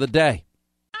issues of the day.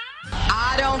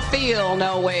 I don't feel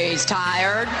no ways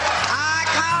tired. I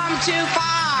come too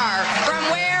far from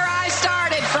where I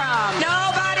started from.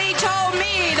 Nobody told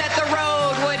me that the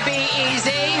road would be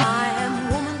easy. I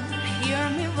am woman, hear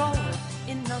me roll.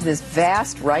 This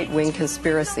vast right-wing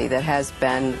conspiracy that has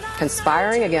been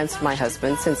conspiring against my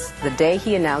husband since the day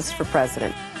he announced for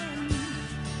president.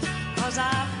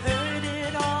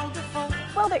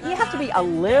 Well, you have to be a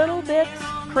little bit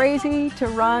crazy to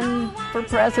run for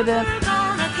president.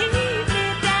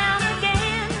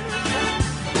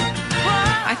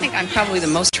 I think I'm probably the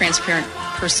most transparent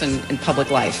person in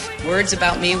public life. Words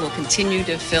about me will continue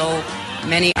to fill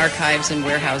many archives and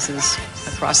warehouses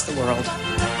across the world.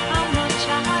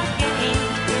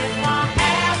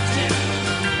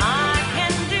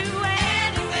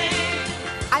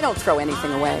 I don't throw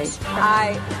anything away.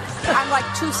 I'm like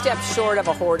 2 steps short of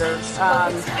a hoarder.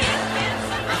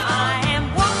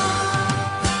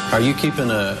 Are you keeping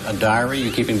a diary?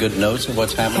 You keeping good notes of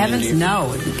what's happening Heavens, to you?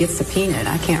 no. It gets subpoenaed.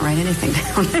 I can't write anything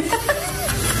down.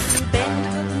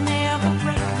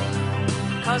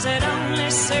 Cause it only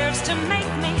serves to make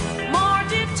me more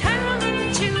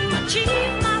determined to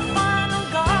achieve my final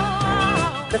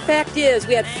goal. The fact is,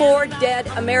 we had 4 dead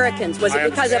Americans. Was it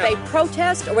because of a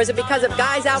protest, or was it because of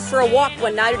guys out for a walk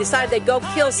one night who decided they'd go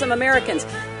kill some Americans?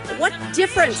 What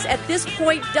difference at this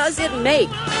point does it make?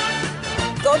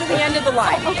 Go to the end of the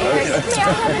line. Okay.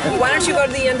 Why don't you go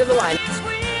to the end of the line?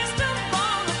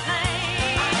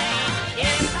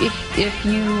 If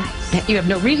you have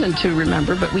no reason to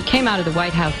remember, but we came out of the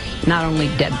White House not only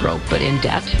dead broke, but in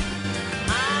debt.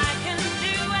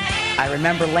 I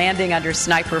remember landing under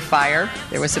sniper fire.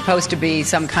 There was supposed to be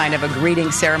some kind of a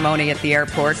greeting ceremony at the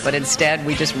airport, but instead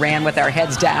we just ran with our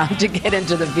heads down to get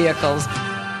into the vehicles.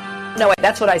 No, wait,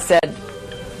 that's what I said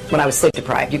when I was sleep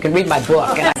deprived. You can read my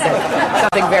book, and I said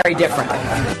something very different.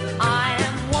 I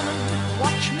am woman,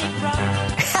 watch me grow.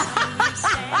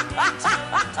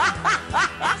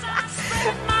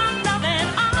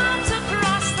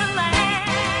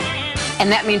 And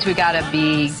that means we gotta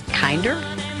be kinder.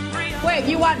 Wait,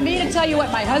 you want me to tell you what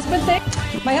my husband thinks?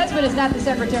 My husband is not the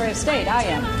Secretary of State. I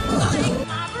am.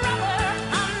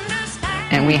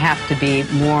 And we have to be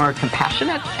more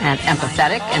compassionate and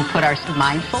empathetic and put our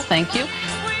mindful. Thank you.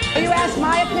 You ask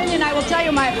my opinion, I will tell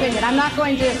you my opinion. I'm not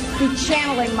going to be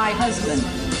channeling my husband.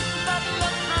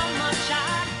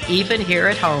 Even here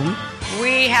at home,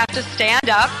 we have to stand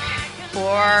up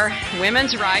for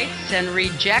women's rights and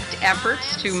reject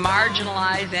efforts to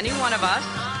marginalize any one of us.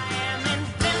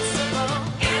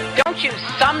 Don't you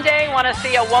someday want to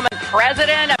see a woman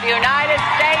president of the United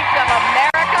States of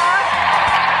America?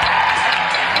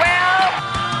 Well,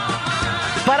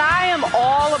 but I am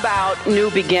all about new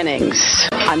beginnings.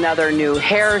 Another new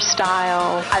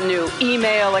hairstyle, a new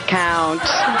email account.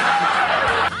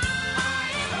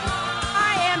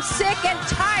 I am sick and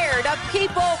tired of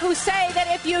people who say that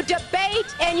if you debate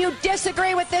and you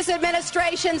disagree with this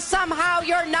administration, somehow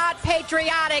you're not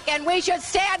patriotic, and we should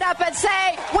stand up and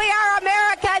say we are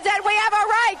Americans and we have a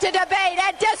right to debate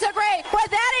and disagree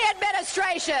with any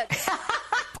administration.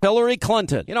 Hillary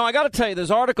Clinton. You know, I got to tell you, there's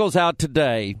articles out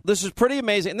today. This is pretty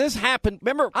amazing. And this happened.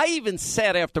 Remember, I even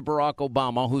said after Barack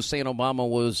Obama, Hussein Obama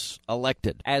was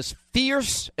elected, as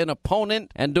fierce an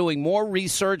opponent and doing more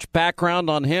research background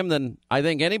on him than I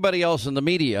think anybody else in the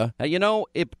media. You know,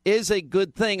 it is a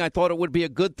good thing. I thought it would be a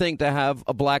good thing to have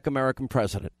a black American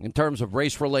president in terms of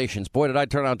race relations. Boy, did I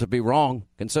turn out to be wrong,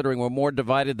 considering we're more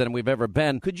divided than we've ever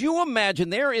been. Could you imagine?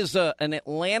 There is an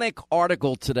Atlantic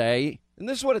article today. And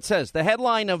this is what it says. The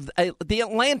headline of The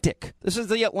Atlantic. This is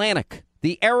The Atlantic.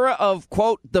 The era of,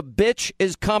 quote, the bitch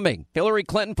is coming. Hillary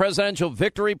Clinton presidential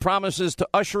victory promises to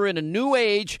usher in a new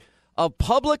age of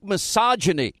public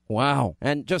misogyny. Wow.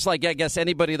 And just like, I guess,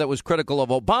 anybody that was critical of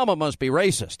Obama must be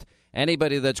racist.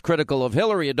 Anybody that's critical of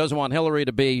Hillary and doesn't want Hillary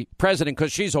to be president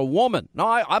because she's a woman. No,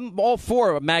 I'm all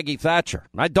for Maggie Thatcher.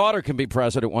 My daughter can be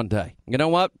president one day. You know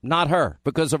what? Not her,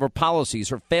 because of her policies,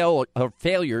 her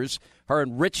failures, her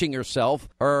enriching herself,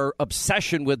 her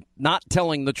obsession with not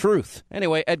telling the truth.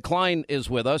 Anyway, Ed Klein is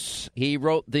with us. He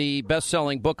wrote the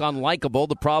best-selling book Unlikable,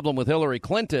 The Problem with Hillary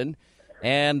Clinton.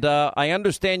 And I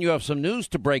understand you have some news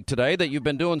to break today, that you've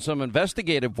been doing some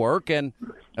investigative work, and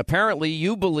apparently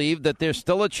you believe that there's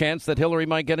still a chance that Hillary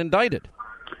might get indicted.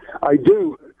 I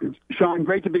do. Sean,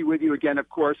 great to be with you again, of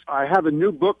course. I have a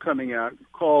new book coming out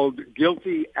called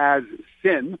Guilty as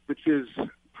Sin, which is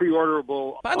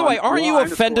pre-orderable. By the way, aren't you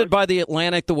offended by The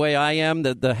Atlantic the way I am,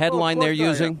 the headline they're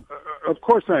using? Of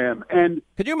course I am. And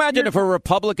could you imagine if a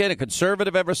Republican, a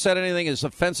conservative ever said anything as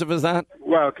offensive as that?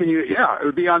 Well, it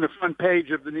would be on the front page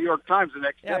of the New York Times the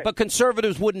next day. Yeah, but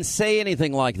conservatives wouldn't say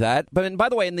anything like that. But and by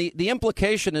the way, and the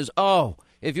implication is, oh,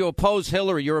 if you oppose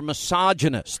Hillary, you're a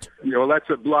misogynist. That's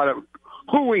a lot of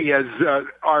hooey, as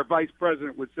our vice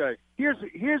president would say.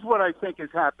 Here's what I think is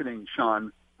happening,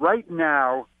 Sean. Right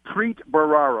now, Preet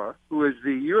Bharara, who is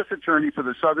the U.S. Attorney for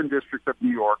the Southern District of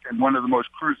New York and one of the most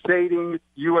crusading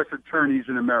U.S. attorneys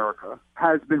in America,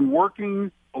 has been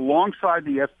working alongside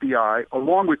the FBI,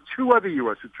 along with two other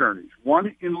U.S. attorneys,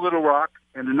 one in Little Rock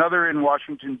and another in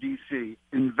Washington, D.C.,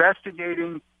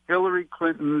 investigating Hillary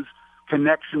Clinton's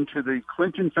connection to the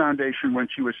Clinton Foundation when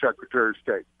she was Secretary of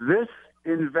State. This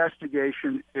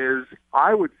investigation is,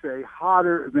 I would say,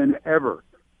 hotter than ever.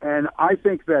 And I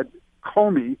think that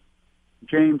Comey,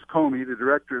 James Comey, the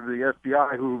director of the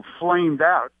FBI, who flamed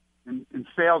out and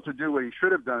failed to do what he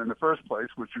should have done in the first place,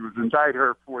 which was indict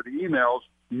her for the emails,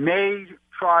 may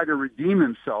try to redeem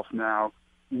himself now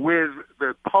with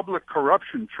the public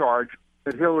corruption charge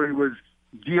that Hillary was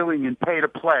dealing in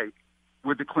pay-to-play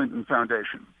with the Clinton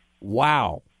Foundation.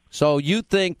 Wow. So you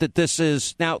think that this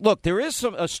is... Now, look, there is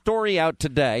a story out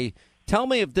today. Tell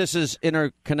me if this is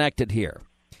interconnected here.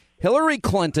 Hillary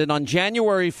Clinton, on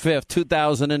January 5th,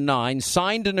 2009,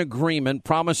 signed an agreement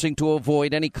promising to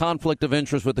avoid any conflict of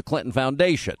interest with the Clinton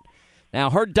Foundation. Now,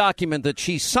 her document that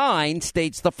she signed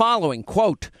states the following,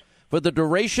 quote, "For the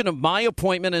duration of my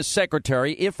appointment as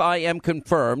secretary, if I am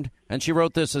confirmed," and she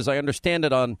wrote this, as I understand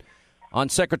it, on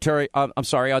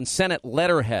Senate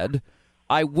letterhead,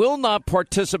 "I will not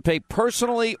participate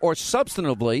personally or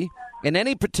substantively in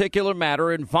any particular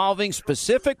matter involving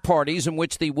specific parties in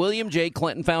which the William J.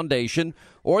 Clinton Foundation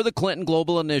or the Clinton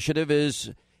Global Initiative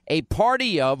is a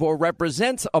party of or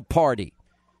represents a party."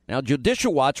 Now,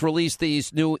 Judicial Watch released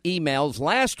these new emails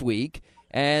last week,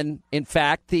 and in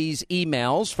fact, these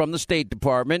emails from the State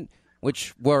Department,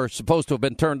 which were supposed to have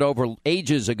been turned over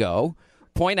ages ago,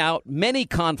 point out many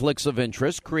conflicts of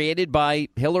interest created by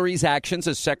Hillary's actions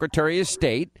as Secretary of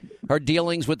State, her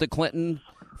dealings with the Clinton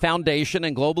Foundation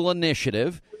and Global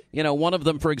Initiative. One of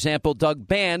them, for example, Doug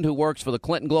Band, who works for the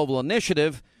Clinton Global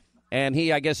Initiative, and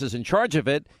he, I guess, is in charge of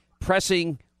it,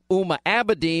 pressing Uma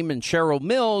Abedin and Cheryl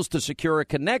Mills to secure a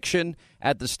connection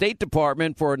at the State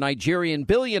Department for a Nigerian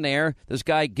billionaire, this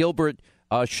guy Gilbert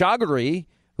Shagari,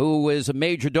 who is a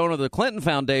major donor of the Clinton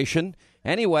Foundation.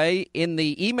 Anyway, in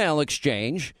the email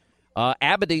exchange,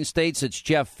 Abedin states it's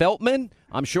Jeff Feltman.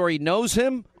 I'm sure he knows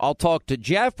him. I'll talk to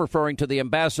Jeff, referring to the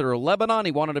ambassador of Lebanon.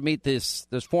 He wanted to meet this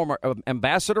former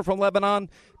ambassador from Lebanon.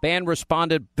 Band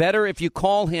responded, "Better if you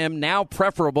call him, now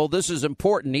preferable. This is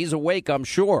important. He's awake, I'm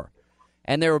sure."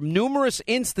 And there are numerous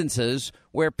instances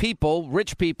where people,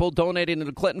 rich people, donating to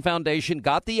the Clinton Foundation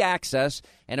got the access.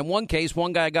 And in one case,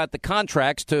 one guy got the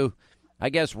contracts to,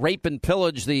 I guess, rape and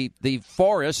pillage the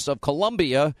forests of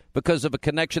Colombia because of a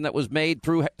connection that was made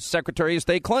through Secretary of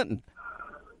State Clinton.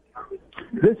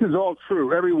 This is all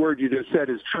true. Every word you just said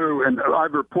is true, and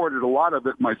I've reported a lot of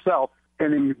it myself.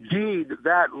 And indeed,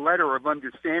 that letter of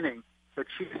understanding that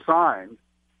she signed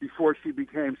before she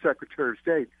became Secretary of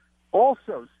State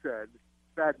also said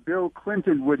that Bill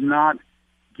Clinton would not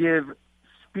give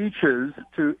speeches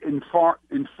in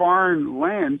foreign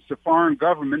lands to foreign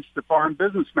governments, to foreign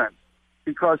businessmen,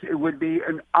 because it would be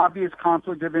an obvious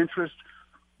conflict of interest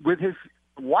with his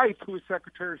wife, who is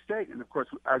Secretary of State. And, of course,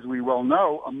 as we well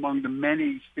know, among the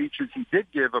many speeches he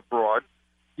did give abroad,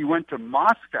 he went to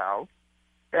Moscow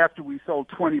after we sold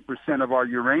 20% of our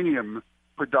uranium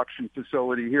production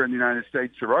facility here in the United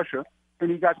States to Russia, and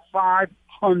he got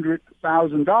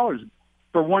 $500,000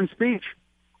 for one speech.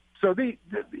 So the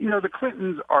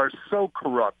Clintons are so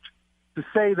corrupt. To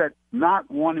say that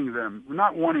not wanting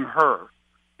her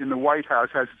in the White House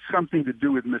has something to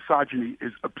do with misogyny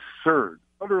is absurd,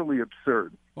 utterly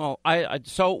absurd. Well,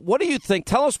 so what do you think?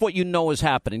 Tell us what you know is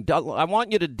happening. I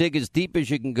want you to dig as deep as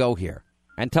you can go here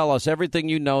and tell us everything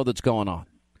you know that's going on.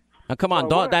 Now, come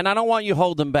on, and I don't want you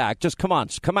holding back. Just come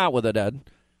out with it, Ed.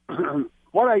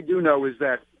 What I do know is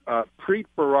that Preet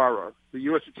Bharara, the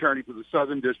U.S. Attorney for the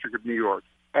Southern District of New York,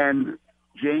 and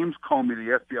James Comey,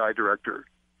 the FBI Director,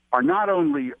 are not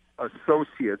only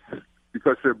associates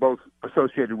because they're both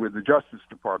associated with the Justice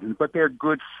Department, but they're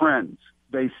good friends.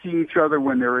 They see each other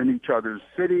when they're in each other's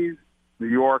cities, New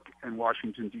York and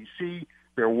Washington, D.C.,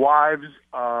 their wives,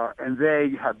 and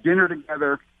they have dinner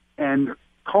together. And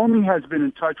Comey has been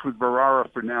in touch with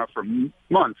Bharara for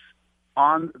months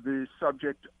on the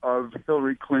subject of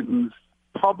Hillary Clinton's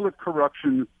public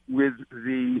corruption with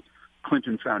the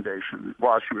Clinton Foundation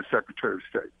while she was Secretary of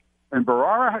State. And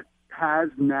Bharara has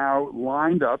now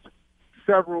lined up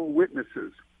several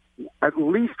witnesses, at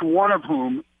least one of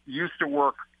whom used to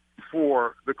work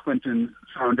for the Clinton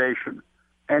Foundation.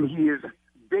 And he is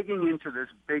digging into this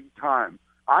big time.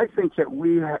 I think that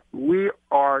we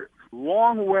are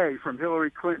long way from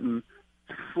Hillary Clinton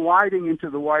sliding into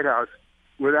the White House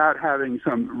without having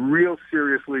some real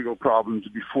serious legal problems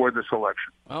before this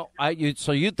election. Well,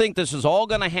 so you think this is all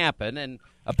going to happen, and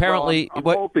apparently...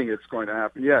 Well, I'm hoping it's going to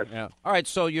happen, yes. Yeah. All right,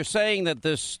 so you're saying that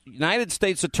this United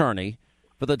States attorney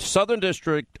for the Southern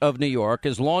District of New York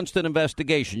has launched an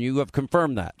investigation. You have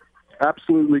confirmed that?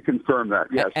 Absolutely confirmed that,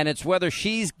 yes. And it's whether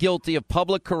she's guilty of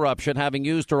public corruption, having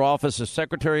used her office as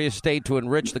Secretary of State to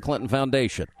enrich the Clinton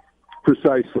Foundation.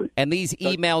 Precisely. And these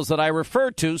emails that I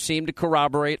referred to seem to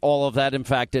corroborate all of that. In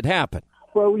fact, it happened.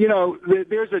 Well,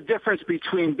 there's a difference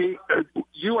between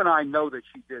you and I know that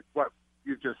she did what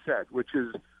you just said, which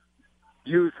is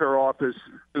use her office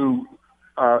to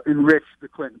enrich the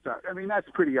Clinton Foundation. I mean,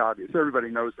 that's pretty obvious. Everybody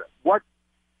knows that. What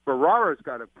Bharara's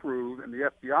got to prove, and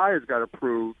the FBI has got to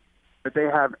prove, that they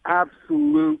have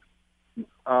absolute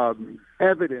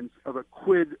evidence of a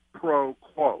quid pro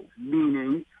quo,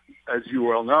 meaning, as you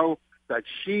well know, that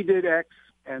she did X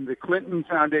and the Clinton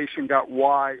Foundation got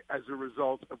Y as a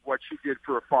result of what she did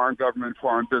for a foreign government,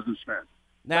 foreign businessman.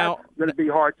 Now, that's going to be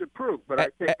hard to prove, but I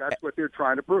think that's what they're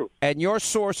trying to prove. And your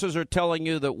sources are telling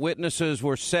you that witnesses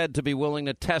were said to be willing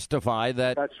to testify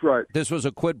that that's right. This was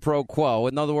a quid pro quo.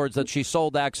 In other words, that she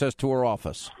sold access to her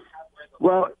office.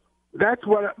 Well, that's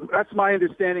my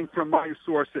understanding from my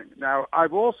sourcing. Now,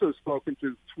 I've also spoken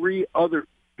to 3 other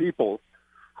people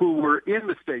who were in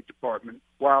the State Department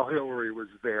while Hillary was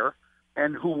there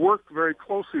and who worked very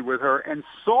closely with her and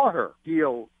saw her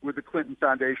deal with the Clinton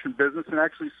Foundation business and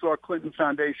actually saw Clinton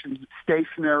Foundation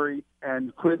stationery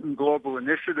and Clinton Global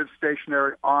Initiative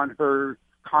stationery on her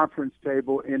conference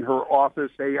table in her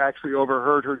office. They actually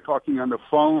overheard her talking on the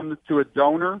phone to a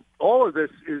donor. All of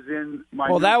this is in my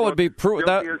Well, that would be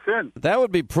that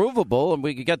would be provable, and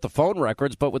we could get the phone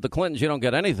records, but with the Clintons, you don't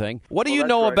get anything. What do you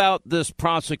know about this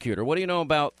prosecutor? What do you know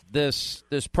about this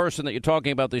person that you're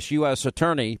talking about, this U.S.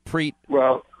 attorney, Preet?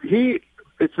 Well,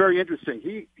 it's very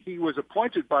interesting. He was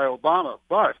appointed by Obama,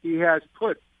 but he has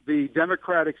put the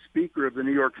Democratic Speaker of the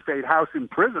New York State House in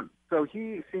prison. So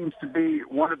he seems to be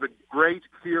one of the great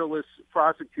fearless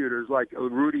prosecutors like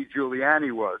Rudy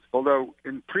Giuliani was. Although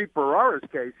in Preet Bharara's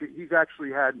case, he's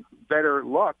actually had better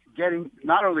luck getting,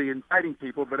 not only indicting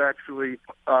people, but actually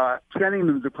sending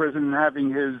them to prison and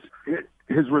having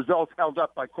his results held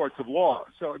up by courts of law.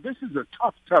 So this is a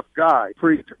tough guy,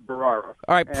 Preet Bharara.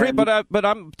 All right, but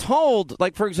I'm told,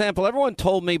 like, for example, everyone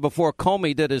told me before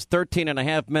Comey did his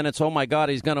 13.5 minutes, oh, my God,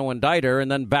 he's going to indict her,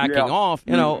 and then backing off.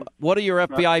 You know, what do your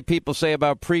FBI people say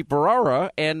about Preet Bharara?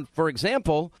 And, for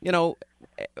example,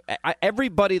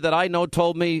 everybody that I know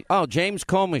told me, oh, James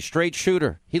Comey, straight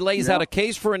shooter. He lays out a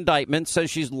case for indictment, says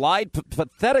she's lied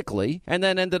pathetically, and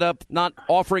then ended up not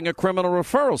offering a criminal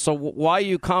referral. So why are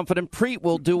you confident Preet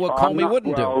will do what Comey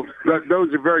wouldn't do?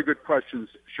 Those are very good questions,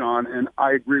 Sean, and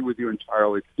I agree with you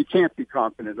entirely. You can't be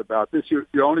confident about this. You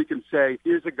only can say,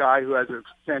 here's a guy who has a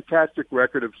fantastic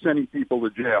record of sending people to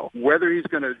jail. Whether he's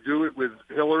going to do it with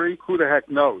Hillary, who the heck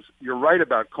knows? You're right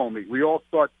about Comey. We all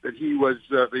thought that he was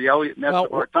the Elliot Ness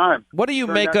of our time. What do you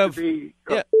make of...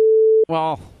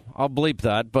 Well, I'll bleep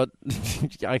that, but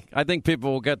I think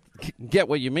people will get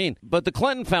what you mean. But the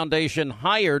Clinton Foundation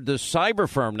hired the cyber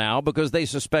firm now because they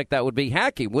suspect that would be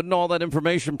hacking. Wouldn't all that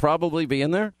information probably be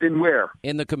in there? In where?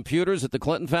 In the computers at the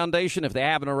Clinton Foundation, if they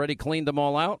haven't already cleaned them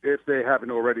all out? If they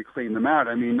haven't already cleaned them out.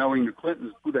 I mean, knowing the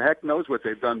Clintons, who the heck knows what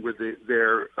they've done with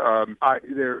their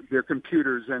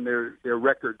computers and their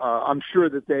records. I'm sure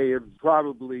that they have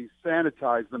probably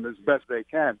sanitized them as best they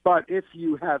can. But if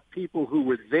you have people who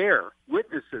were there,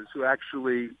 witnesses who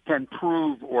actually can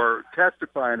prove or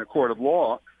testify in a court of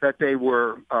law that they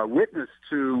were witness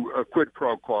to a quid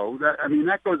pro quo,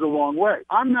 that goes a long way.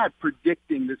 I'm not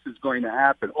predicting this is going to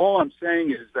happen. All I'm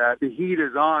saying is that the heat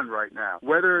is on right now.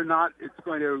 Whether or not it's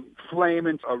going to flame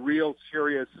into a real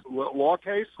serious law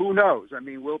case, who knows? I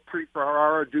mean, will Preet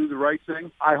Bharara do the right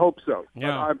thing? I hope so.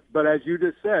 Yeah. But as you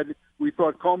just said, we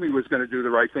thought Comey was going to do the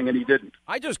right thing, and he didn't.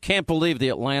 I just can't believe the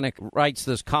Atlantic writes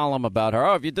this column about her.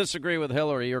 Oh, if you disagree with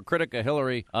Hillary, you're a critic of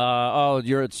Hillary.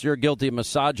 You're guilty of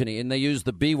misogyny, and they use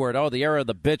the B word. Oh, the era of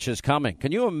the bitch is coming.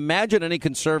 Can you imagine any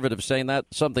conservative saying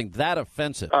something that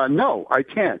offensive? No, I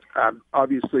can't,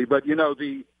 obviously. But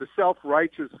the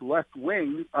self-righteous left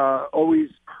wing always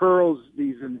hurls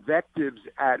these invectives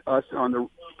at us on the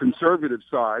conservative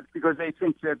side because they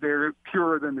think that they're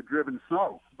purer than the driven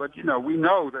snow. But, we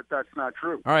know that that's not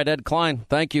true. All right, Ed Klein,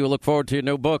 thank you. Look forward to your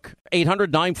new book.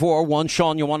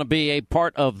 800-941-SEAN. You want to be a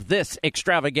part of this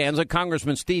extravaganza.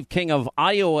 Congressman Steve King of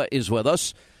Iowa is with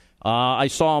us. I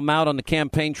saw him out on the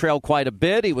campaign trail quite a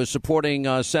bit. He was supporting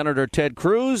Senator Ted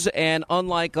Cruz, and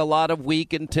unlike a lot of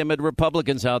weak and timid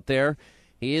Republicans out there,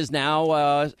 He is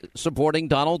now supporting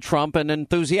Donald Trump, and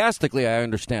enthusiastically, I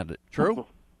understand it. True?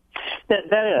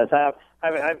 That is.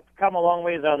 I've come a long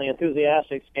ways on the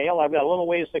enthusiastic scale. I've got a little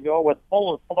ways to go with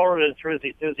full Florida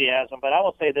enthusiasm, but I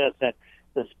will say this, that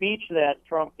the speech that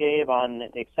Trump gave on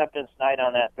acceptance night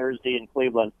on that Thursday in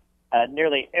Cleveland,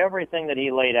 nearly everything that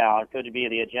he laid out could be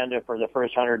the agenda for the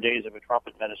first 100 days of a Trump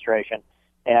administration.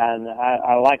 And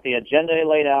I like the agenda he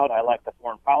laid out. I like the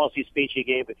foreign policy speech he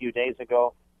gave a few days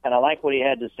ago. And I like what he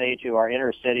had to say to our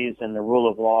inner cities and the rule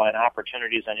of law and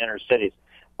opportunities in inner cities.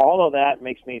 All of that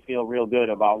makes me feel real good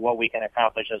about what we can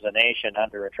accomplish as a nation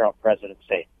under a Trump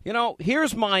presidency. You know,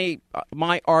 here's my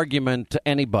argument to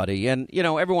anybody. And, you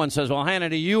know, everyone says, well,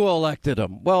 Hannity, you elected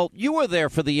him. Well, you were there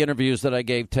for the interviews that I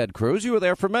gave Ted Cruz. You were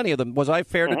there for many of them. Was I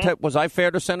fair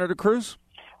to Senator Cruz?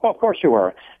 Well, of course you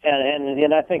were.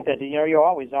 And I think that, you know, you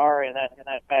always are in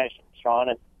that fashion, Sean.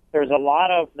 And there's a lot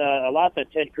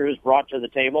that Ted Cruz brought to the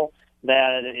table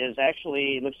that is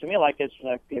actually, looks to me like it's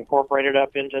incorporated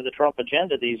up into the Trump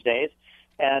agenda these days.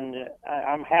 And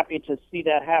I'm happy to see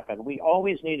that happen. We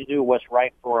always need to do what's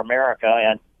right for America.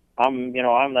 And I'm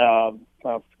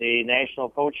the national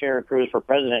co-chair of Cruz for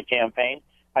President campaign.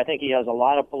 I think he has a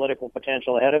lot of political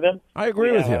potential ahead of him. I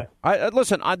agree with you.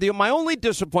 Listen, my only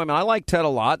disappointment, I like Ted a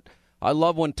lot. I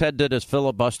love when Ted did his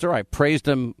filibuster. I praised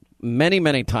him many,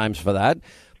 many times for that.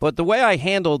 But the way I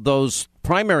handled those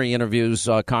primary interviews,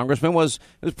 Congressman, it was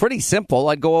pretty simple.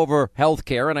 I'd go over health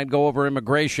care, and I'd go over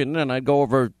immigration, and I'd go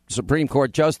over Supreme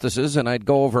Court justices, and I'd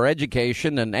go over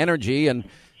education and energy and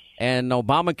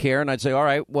Obamacare, and I'd say, all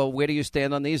right, well, where do you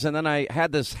stand on these? And then I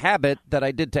had this habit that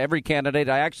I did to every candidate.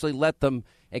 I actually let them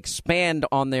expand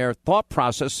on their thought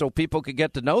process so people could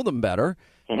get to know them better.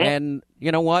 Mm-hmm. And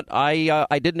you know what? I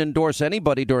didn't endorse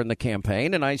anybody during the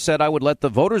campaign, and I said I would let the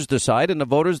voters decide, and the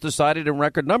voters decided in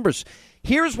record numbers.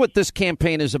 Here's what this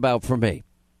campaign is about for me.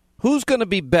 Who's going to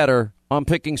be better on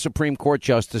picking Supreme Court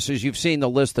justices? You've seen the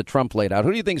list that Trump laid out.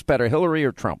 Who do you think's better, Hillary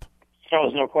or Trump? Oh,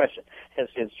 there's no question.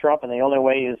 It's Trump, and the only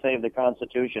way you save the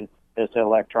Constitution is to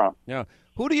elect Trump. Yeah.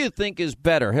 Who do you think is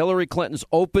better, Hillary Clinton's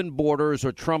open borders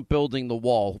or Trump building the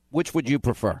wall? Which would you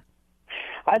prefer?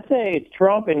 I'd say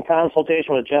Trump in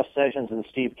consultation with Jeff Sessions and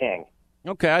Steve King.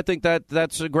 Okay, I think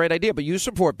that's a great idea. But you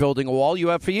support building a wall. You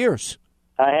have for years.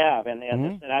 I have, and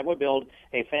I would build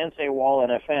a fence, a wall,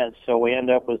 and a fence, so we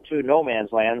end up with two no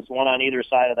man's lands, one on either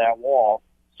side of that wall,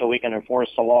 so we can enforce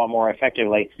the law more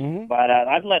effectively. Mm-hmm. But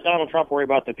I'd let Donald Trump worry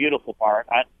about the beautiful part.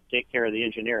 I'd take care of the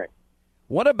engineering.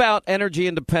 What about energy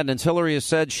independence? Hillary has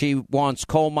said she wants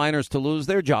coal miners to lose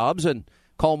their jobs and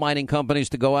coal mining companies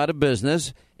to go out of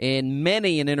business. In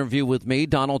many an interview with me,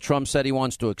 Donald Trump said he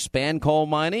wants to expand coal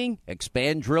mining,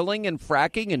 expand drilling and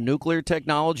fracking and nuclear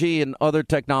technology and other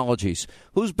technologies.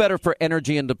 Who's better for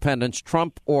energy independence,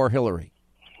 Trump or Hillary?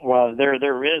 Well, there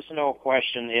is no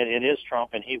question. It is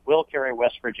Trump, and he will carry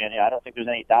West Virginia. I don't think there's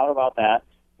any doubt about that.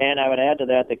 And I would add to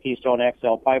that the Keystone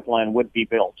XL pipeline would be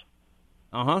built.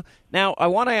 Uh-huh. Now, I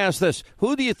want to ask this.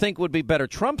 Who do you think would be better?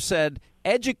 Trump said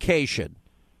education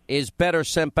is better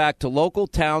sent back to local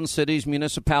towns, cities,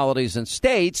 municipalities, and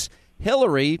states.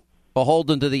 Hillary,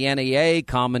 beholden to the NEA,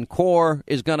 Common Core,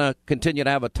 is going to continue to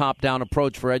have a top-down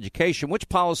approach for education. Which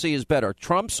policy is better,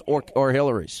 Trump's or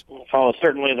Hillary's? Oh,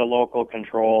 certainly the local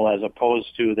control as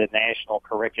opposed to the national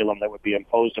curriculum that would be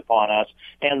imposed upon us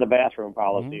and the bathroom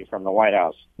policy from the White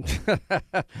House.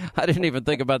 I didn't even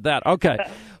think about that. Okay.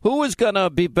 Who is going to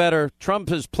be better?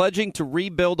 Trump is pledging to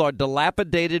rebuild our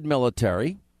dilapidated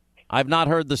military. I've not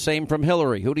heard the same from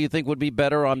Hillary. Who do you think would be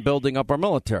better on building up our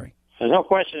military? There's no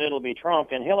question it'll be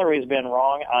Trump, and Hillary's been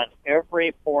wrong on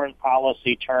every foreign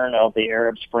policy turn of the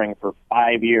Arab Spring for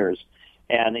 5 years.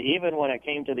 And even when it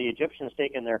came to the Egyptians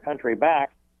taking their country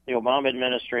back, the Obama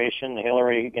administration,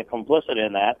 Hillary complicit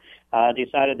in that,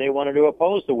 decided they wanted to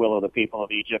oppose the will of the people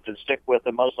of Egypt and stick with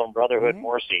the Muslim Brotherhood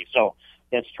Morsi. So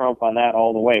it's Trump on that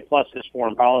all the way, plus his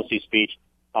foreign policy speech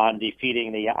on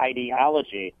defeating the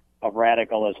ideology of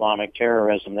radical Islamic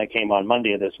terrorism that came on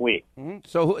Monday of this week. Mm-hmm.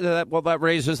 So that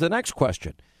raises the next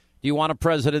question. Do you want a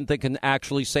president that can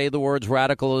actually say the words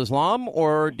radical Islam,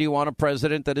 or do you want a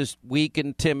president that is weak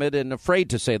and timid and afraid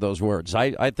to say those words?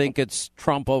 I think it's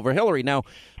Trump over Hillary. Now,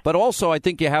 but also I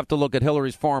think you have to look at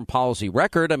Hillary's foreign policy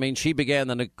record. I mean, she began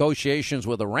the negotiations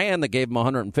with Iran that gave them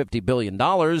 $150 billion,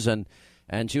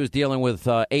 and she was dealing with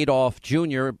Adolf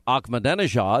Jr.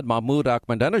 Mahmoud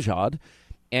Ahmadinejad.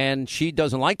 And she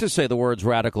doesn't like to say the words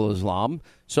radical Islam.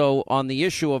 So on the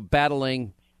issue of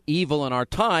battling evil in our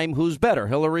time, who's better,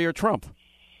 Hillary or Trump?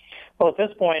 Well, at this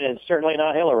point, it's certainly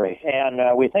not Hillary.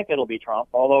 And we think it'll be Trump,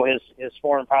 although his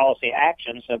foreign policy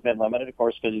actions have been limited, of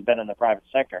course, because he's been in the private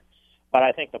sector. But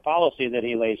I think the policy that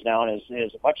he lays down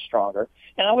is much stronger.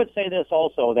 And I would say this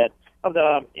also, that of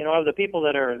the people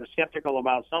that are skeptical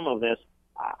about some of this,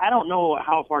 I don't know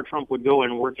how far Trump would go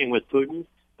in working with Putin,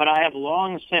 but I have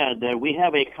long said that we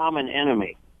have a common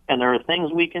enemy, and there are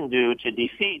things we can do to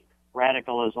defeat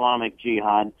radical Islamic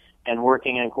jihad and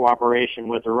working in cooperation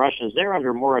with the Russians. They're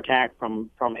under more attack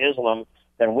from Islam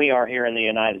than we are here in the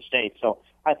United States. So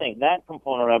I think that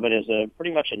component of it is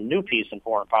pretty much a new piece in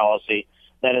foreign policy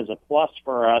that is a plus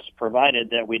for us,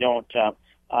 provided that we don't,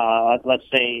 let's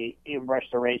say, embrace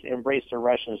the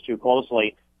Russians too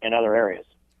closely in other areas.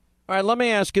 All right, let me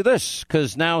ask you this,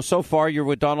 because now so far you're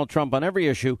with Donald Trump on every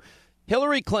issue.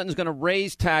 Hillary Clinton's going to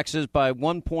raise taxes by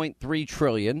 $1.3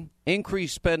 trillion,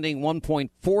 increase spending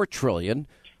 $1.4 trillion.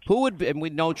 Who would be, and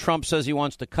we know Trump says he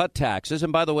wants to cut taxes.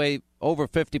 And by the way, over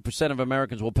 50% of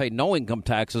Americans will pay no income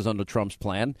taxes under Trump's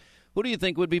plan. Who do you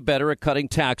think would be better at cutting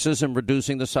taxes and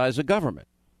reducing the size of government?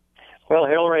 Well,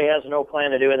 Hillary has no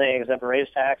plan to do anything except raise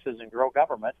taxes and grow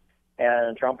government.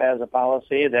 And Trump has a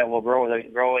policy that will grow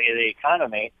the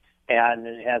economy and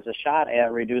has a shot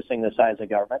at reducing the size of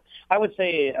government. I would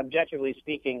say, objectively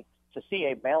speaking, to see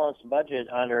a balanced budget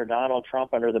under Donald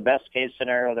Trump, under the best case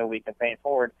scenario that we can paint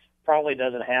forward, probably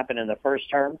doesn't happen in the first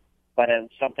term, but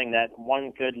it's something that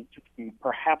one could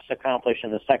perhaps accomplish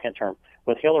in the second term.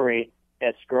 With Hillary,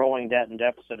 it's growing debt and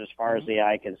deficit as far as the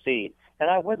eye can see. And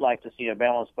I would like to see a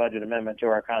balanced budget amendment to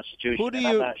our Constitution.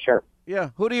 I'm not sure. Yeah.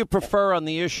 Who do you prefer on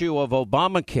the issue of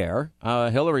Obamacare?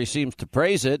 Hillary seems to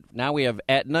praise it. Now we have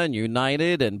Aetna and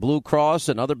United and Blue Cross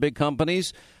and other big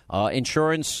companies.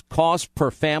 Insurance costs per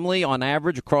family on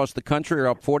average across the country are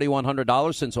up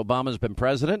 $4,100 since Obama's been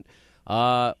president.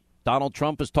 Donald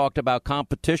Trump has talked about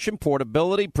competition,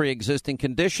 portability, pre-existing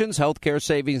conditions, health care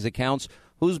savings accounts.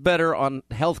 Who's better on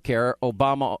health care,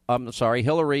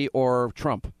 Hillary or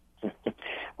Trump?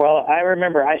 Well, I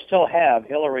remember I still have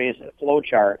Hillary's flow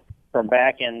chart from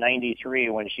back in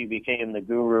 '93 when she became the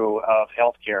guru of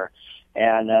healthcare,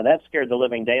 and that scared the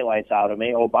living daylights out of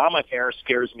me. Obamacare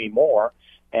scares me more,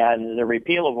 and the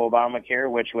repeal of Obamacare,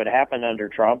 which would happen under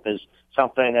Trump, is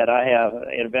something that I have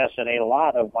invested a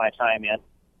lot of my time in.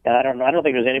 And I don't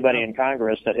think there's anybody in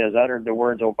Congress that has uttered the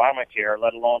words Obamacare,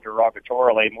 let alone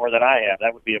derogatorily, more than I have.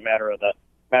 That would be a matter of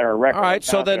record. All right,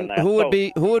 so then who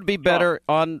would be better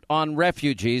on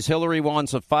refugees? Hillary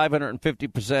wants a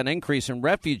 550% increase in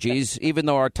refugees, even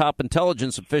though our top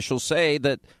intelligence officials say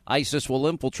that ISIS will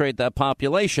infiltrate that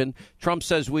population. Trump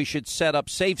says we should set up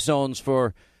safe zones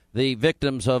for the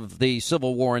victims of the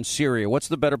civil war in Syria. What's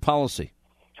the better policy?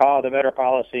 The better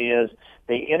policy is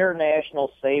the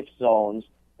international safe zones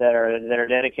that are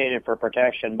dedicated for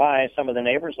protection by some of the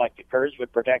neighbors, like the Kurds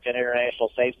would protect an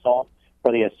international safe zone.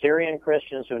 For the Assyrian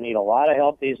Christians who need a lot of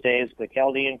help these days, the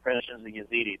Chaldean Christians, the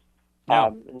Yazidis.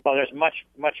 So there's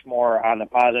much more on the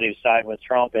positive side with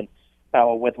Trump. And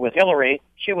with Hillary,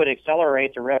 she would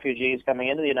accelerate the refugees coming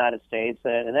into the United States,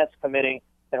 and that's committing,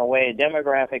 in a way,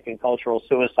 demographic and cultural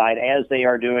suicide, as they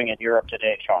are doing in Europe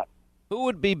today, Sean. Who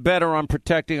would be better on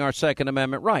protecting our Second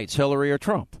Amendment rights, Hillary or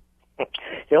Trump?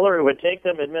 Hillary would take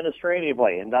them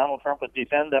administratively, and Donald Trump would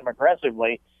defend them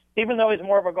aggressively, even though he's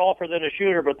more of a golfer than a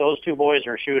shooter, but those two boys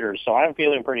are shooters, so I'm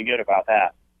feeling pretty good about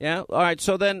that. Yeah, all right,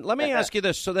 so then let me ask you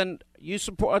this. So then you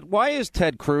support, why is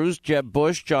Ted Cruz, Jeb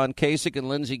Bush, John Kasich, and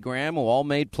Lindsey Graham, who all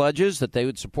made pledges that they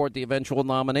would support the eventual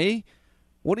nominee,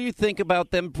 what do you think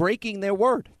about them breaking their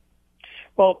word?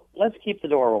 Well, let's keep the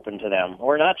door open to them.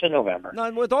 We're not to November. No,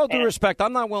 with all due respect,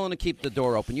 I'm not willing to keep the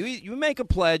door open. You make a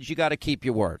pledge, you got to keep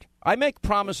your word. I make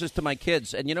promises to my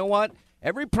kids, and you know what?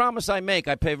 Every promise I make,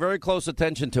 I pay very close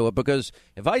attention to it, because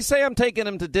if I say I'm taking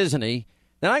them to Disney,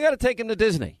 then I got to take them to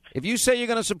Disney. If you say you're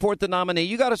going to support the nominee,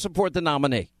 you got to support the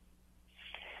nominee.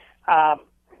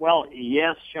 Well,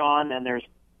 yes, Sean, and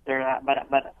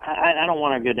but I don't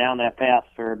want to go down that path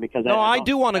because I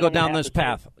do want to go down this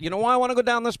path. You know why I want to go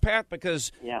down this path?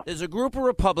 Because there's a group of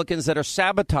Republicans that are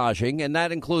sabotaging, and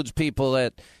that includes people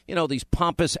that, these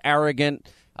pompous, arrogant,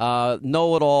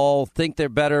 know-it-all, think they're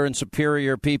better and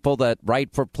superior people that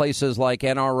write for places like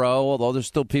NRO, although there's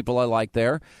still people I like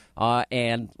there,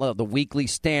 and the Weekly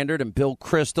Standard and Bill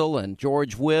Kristol and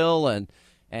George Will, and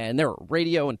they're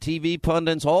radio and TV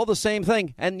pundits, all the same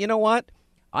thing. And you know what?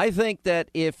 I think that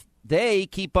if they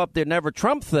keep up their Never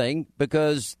Trump thing,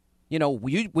 because,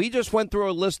 we just went through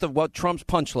a list of what Trump's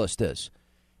punch list is,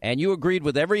 and you agreed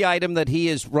with every item that he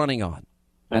is running on.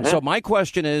 And so my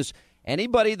question is,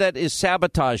 anybody that is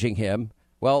sabotaging him,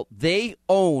 well, they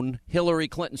own Hillary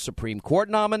Clinton's Supreme Court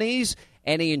nominees,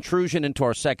 any intrusion into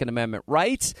our Second Amendment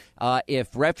rights.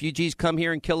 If refugees come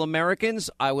here and kill Americans,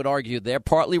 I would argue they're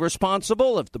partly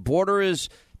responsible. If the border is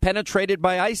penetrated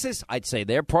by ISIS, I'd say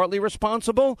they're partly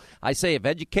responsible. I say if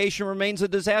education remains a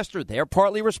disaster, they're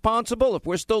partly responsible. If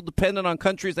we're still dependent on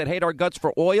countries that hate our guts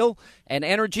for oil and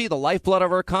energy, the lifeblood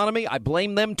of our economy, I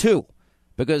blame them too.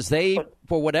 Because they,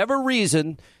 for whatever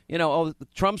reason,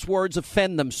 Trump's words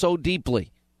offend them so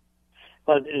deeply.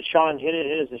 But, Sean, it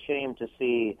is a shame to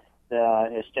see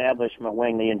the establishment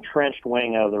wing, the entrenched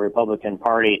wing of the Republican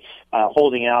Party,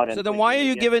 holding out. So then why are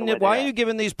you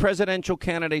giving these presidential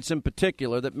candidates in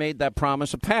particular that made that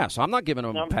promise a pass? I'm not giving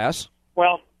them a pass.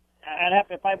 Well,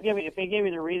 if I gave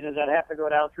you the reasons, I'd have to go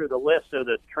down through the list of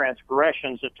the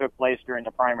transgressions that took place during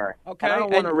the primary. Okay. And I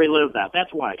don't want to relive that.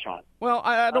 That's why, Sean. Well,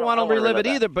 I don't want to relive it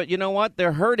either, but you know what?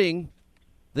 They're hurting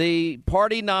the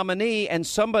party nominee and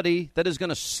somebody that is going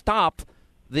to stop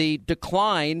the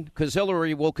decline, because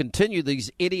Hillary will continue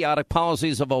these idiotic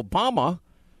policies of Obama,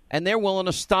 and they're willing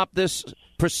to stop this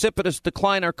precipitous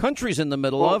decline our country's in the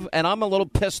middle of, and I'm a little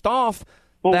pissed off.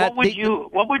 Well, what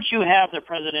would you have the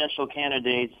presidential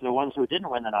candidates, the ones who didn't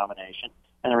win the nomination,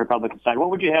 and the Republican side, what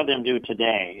would you have them do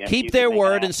today? Keep their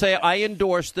word and say, I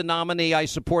endorse the nominee, I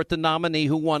support the nominee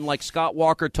who won, like Scott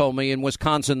Walker told me in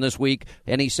Wisconsin this week,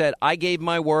 and he said, I gave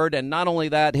my word, and not only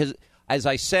that, as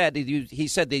I said, he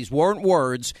said these weren't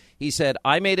words. He said,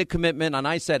 I made a commitment, and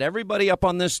I said everybody up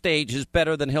on this stage is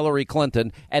better than Hillary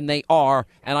Clinton, and they are,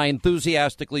 and I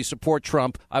enthusiastically support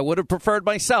Trump. I would have preferred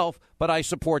myself, but I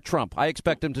support Trump. I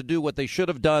expect them to do what they should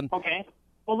have done. Okay.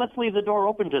 Well, let's leave the door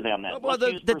open to them then. Well,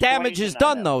 the damage is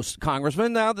done, though,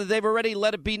 Congressman. Now that they've already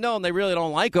let it be known they really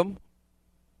don't like him.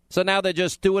 So now they're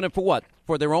just doing it for what?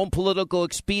 For their own political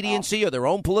expediency or their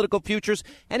own political futures?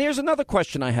 And here's another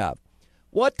question I have.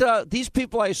 What these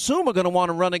people, I assume, are going to want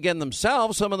to run again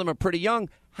themselves. Some of them are pretty young.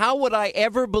 How would I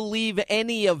ever believe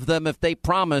any of them if they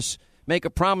make a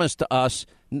promise to us,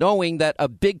 knowing that a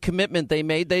big commitment they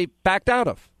made, they backed out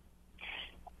of?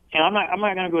 And I'm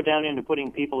not going to go down into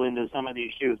putting people into some of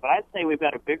these shoes, but I'd say we've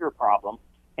got a bigger problem,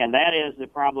 and that is the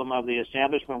problem of the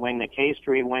establishment wing, the K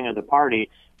Street wing of the party,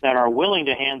 that are willing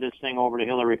to hand this thing over to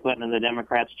Hillary Clinton and the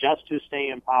Democrats just to stay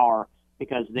in power.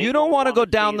 Because you don't want to go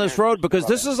down this road because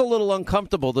this is a little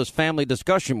uncomfortable, this family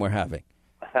discussion we're having.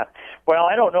 Well,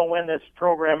 I don't know when this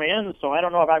program ends, so I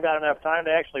don't know if I've got enough time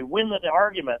to actually win the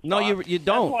argument. No, you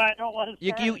don't. That's why I don't want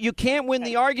to you can't win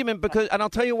the argument because, and I'll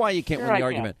tell you why you can't win the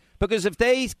argument. Because if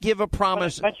they give a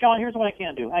promise. But Sean, here's what I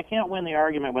can't do. I can't win the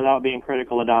argument without being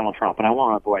critical of Donald Trump, and I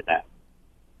want to avoid that.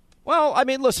 Well, I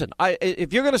mean, listen,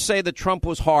 if you're going to say that Trump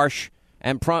was harsh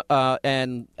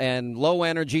and low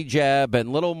energy Jeb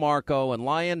and little Marco and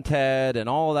Lion Ted and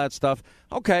all of that stuff.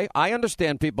 Okay, I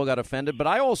understand people got offended, but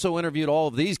I also interviewed all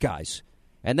of these guys,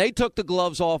 and they took the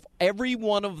gloves off, every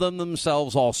one of them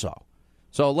themselves also.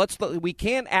 So we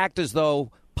can't act as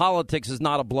though politics is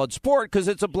not a blood sport because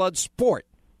it's a blood sport.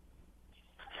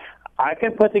 I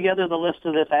can put together the list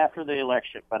of this after the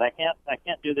election, but I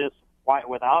can't do this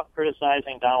without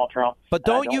criticizing Donald Trump. But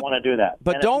don't want to do that.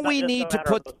 But don't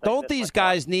these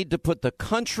guys need to put the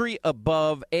country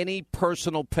above any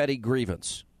personal petty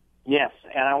grievance? Yes,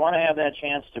 and I want to have that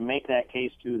chance to make that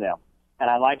case to them. And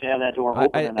I'd like to have that door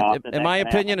open enough. In my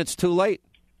opinion, it's too late.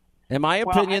 In my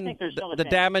opinion, the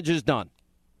damage is done.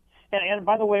 And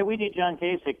by the way, we need John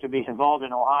Kasich to be involved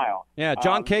in Ohio. Yeah,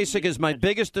 John Kasich is my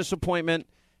biggest disappointment,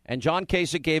 and John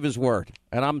Kasich gave his word.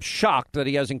 And I'm shocked that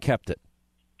he hasn't kept it.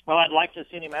 Well, I'd like to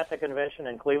see him at the convention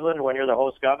in Cleveland. When you're the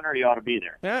host governor, you ought to be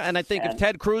there. Yeah, and I think if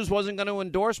Ted Cruz wasn't going to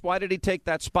endorse, why did he take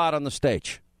that spot on the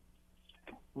stage?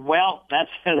 Well, that's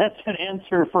an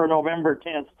answer for November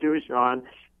 10th too, Sean.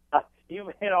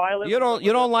 You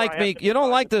don't like me. You don't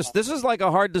like this. This is like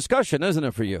a hard discussion, isn't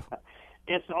it, for you?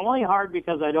 It's only hard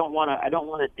because I don't want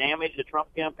to damage the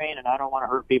Trump campaign, and I don't want to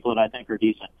hurt people that I think are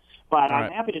decent. But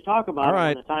I'm happy to talk about it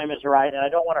when the time is right, and I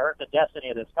don't want to hurt the destiny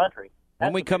of this country.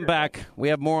 When we come back, we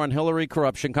have more on Hillary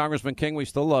corruption. Congressman King, we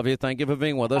still love you. Thank you for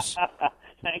being with us.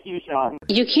 Thank you, Sean.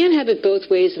 You can't have it both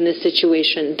ways in this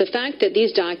situation. The fact that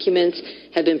these documents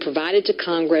have been provided to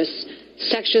Congress,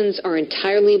 sections are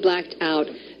entirely blacked out.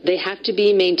 They have to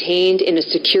be maintained in a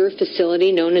secure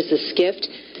facility known as the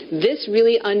SCIF. This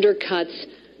really undercuts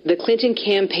the Clinton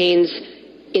campaign's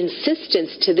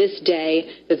insistence to this day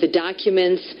that the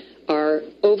documents are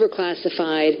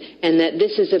overclassified and that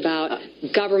this is about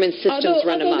government systems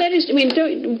run amok. That is, I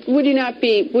mean, would you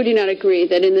not agree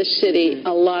that in this city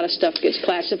a lot of stuff gets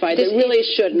classified that really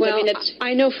shouldn't? Well, I mean,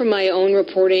 I know from my own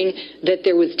reporting that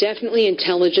there was definitely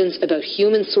intelligence about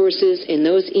human sources in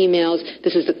those emails.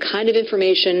 This is the kind of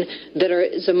information that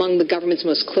is among the government's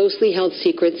most closely held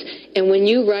secrets. And when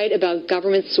you write about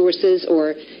government sources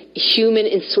or human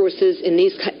sources in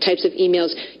these types of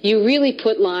emails, you really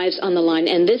put lives on the line.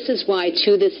 And this is why,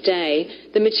 to this day,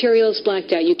 the material is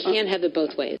blacked out. You can't have it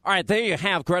both ways. All right, there you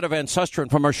have Greta Van Susteren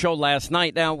from our show last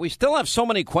night. Now, we still have so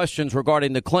many questions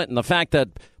regarding the Clinton. The fact that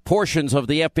portions of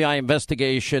the FBI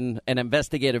investigation and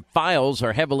investigative files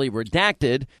are heavily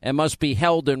redacted and must be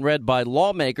held and read by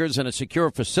lawmakers in a secure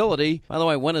facility. By the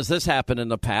way, when has this happened in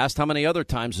the past? How many other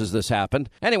times has this happened?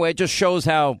 Anyway, it just shows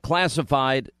how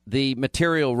classified the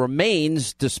material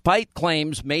remains despite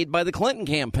claims made by the Clinton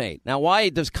campaign. Now, why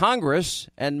does Congress,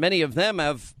 and many of them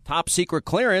have top secret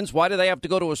clearance, why do they have to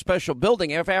go to a special building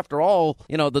if, after all,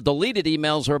 the deleted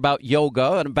emails are about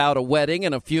yoga and about a wedding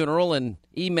and a funeral and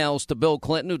emails to Bill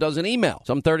Clinton, who doesn't email,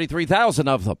 some 33,000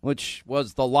 of them, which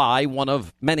was the lie, one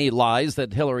of many lies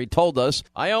that Hillary told us.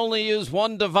 I only use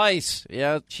one device.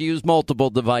 Yeah, she used multiple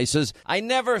devices. I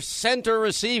never sent or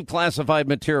received classified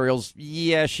materials.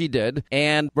 Yeah, she did.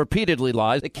 And repeatedly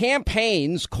lies. The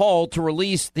campaign's call to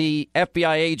release the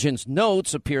FBI agent's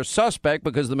notes appears suspect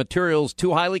because the material's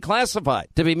too highly classified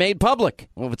to be made public.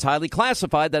 Well, if it's highly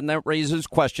classified, then that raises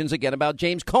questions again about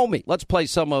James Comey. Let's play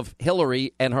some of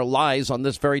Hillary and her lies on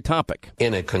this very topic.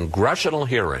 In a congressional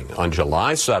hearing on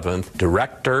July 7th,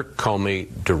 Director Comey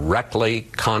directly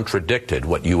contradicted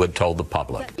what you had told the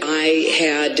public. I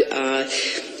had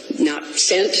not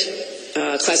sent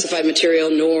classified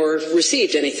material nor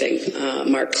received anything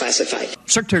marked classified.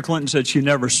 Secretary Clinton said she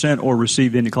never sent or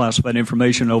received any classified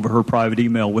information over her private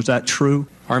email. Was that true?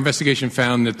 Our investigation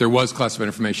found that there was classified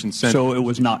information sent. So it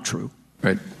was not true.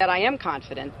 Right. That I am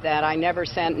confident that I never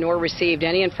sent nor received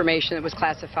any information that was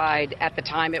classified at the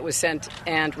time it was sent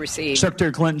and received.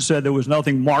 Secretary Clinton said there was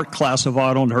nothing marked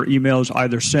classified on her emails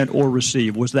either sent or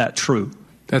received. Was that true?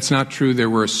 That's not true.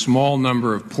 There were a small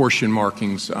number of portion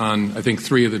markings on, I think,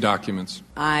 3 of the documents.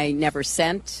 I never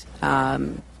sent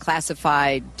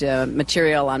classified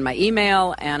material on my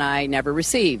email, and I never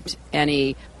received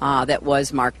any that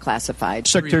was marked classified.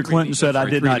 Secretary Clinton said, I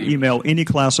did not email any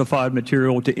classified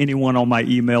material to anyone on my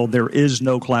email. There is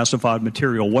no classified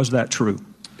material. Was that true?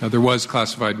 No, there was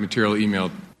classified material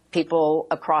emailed. People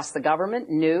across the government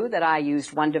knew that I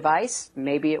used one device.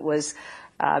 Maybe it was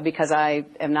because I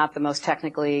am not the most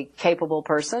technically capable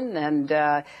person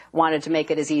and wanted to make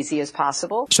it as easy as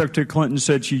possible. Secretary Clinton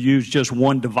said she used just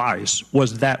one device.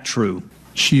 Was that true?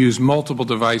 She used multiple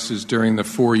devices during the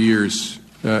 4 years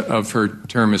of her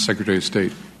term as Secretary of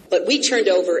State. But we turned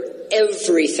over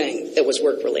everything that was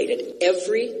work-related,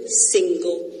 every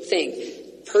single thing.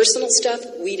 Personal stuff,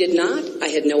 we did not. I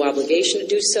had no obligation to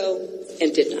do so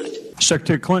and did not.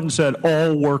 Secretary Clinton said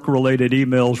all work-related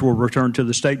emails were returned to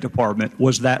the State Department.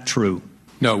 Was that true?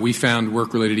 No, we found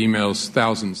work-related emails,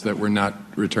 thousands, that were not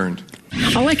returned.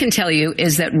 All I can tell you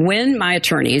is that when my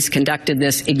attorneys conducted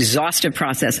this exhaustive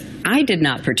process, I did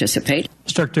not participate.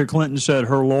 Secretary Clinton said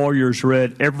her lawyers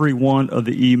read every one of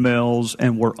the emails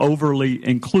and were overly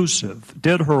inclusive.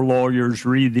 Did her lawyers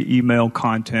read the email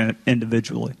content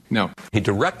individually? No. He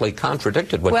directly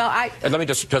contradicted what... Let me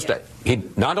just he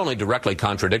not only directly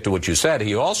contradicted what you said,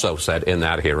 he also said in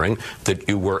that hearing that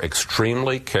you were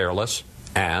extremely careless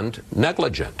and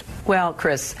negligent. Well,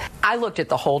 Chris, I looked at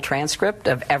the whole transcript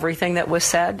of everything that was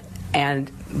said, and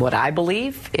what I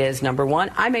believe is, number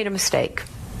one, I made a mistake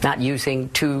not using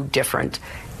 2 different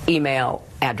email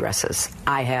addresses.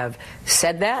 I have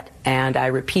said that, and I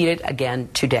repeat it again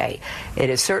today. It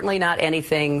is certainly not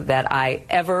anything that I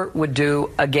ever would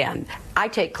do again. I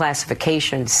take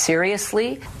classification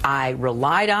seriously. I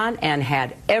relied on and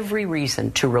had every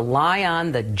reason to rely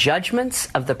on the judgments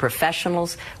of the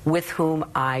professionals with whom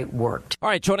I worked. All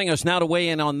right, joining us now to weigh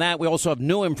in on that, we also have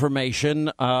new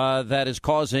information that is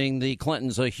causing the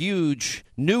Clintons a huge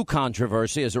new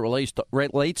controversy as it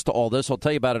relates to all this. I'll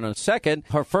tell you about it in a second.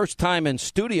 Her first time in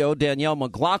studio, Danielle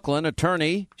McLaughlin,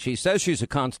 attorney. She says she's a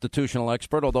constitutional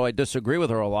expert, although I disagree with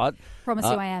her a lot. Promise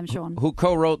you I am, Sean. Who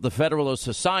co-wrote The Federalist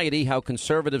Society, How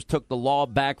Conservatives Took the Law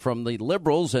Back from the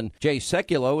Liberals, and Jay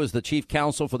Sekulow is the chief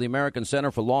counsel for the American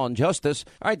Center for Law and Justice.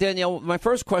 All right, Danielle, my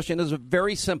first question is a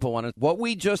very simple one. What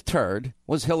we just heard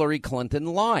was Hillary Clinton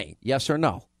lying, yes or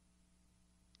no?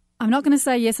 I'm not going to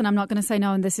say yes and I'm not going to say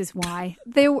no, and this is why.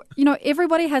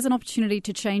 Everybody has an opportunity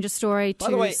to change a story.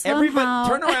 By the way, somehow...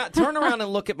 turn around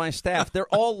and look at my staff. They're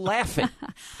all laughing.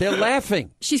 They're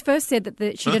laughing. She first said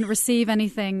that she didn't receive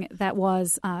anything that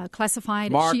was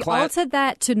classified. She altered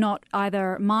that to not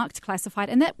either marked classified,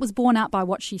 and that was borne out by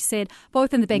what she said,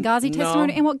 both in the Benghazi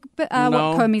testimony and what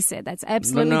Comey said. That's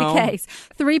absolutely the case.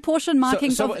 3 portion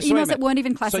markings of emails that weren't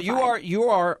even classified. So you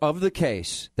are of the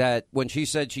case that when she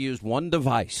said she used one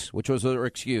device, which was her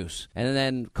excuse, and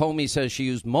then Comey says she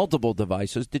used multiple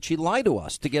devices, did she lie to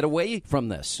us to get away from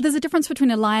this? There's a difference between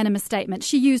a lie and a misstatement.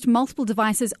 She used multiple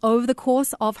devices over the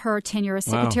course of her tenure as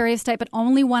Secretary of State, but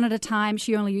only one at a time.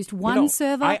 She only used one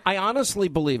server. I honestly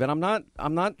believe, and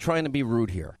I'm not trying to be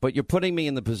rude here, but you're putting me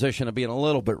in the position of being a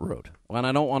little bit rude, and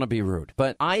I don't want to be rude.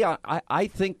 But I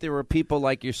think there are people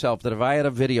like yourself that if I had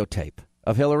a videotape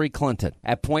of Hillary Clinton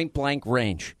at point-blank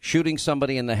range shooting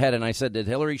somebody in the head, and I said, did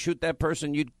Hillary shoot that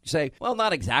person? You'd say, well,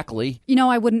 not exactly.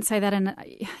 I wouldn't say that. And,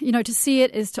 to see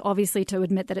it is to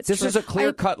admit that it's true. This is a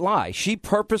clear-cut lie. She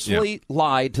purposely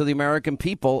lied to the American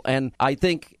people, and I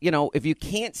think, if you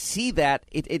can't see that,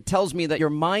 it tells me that your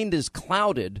mind is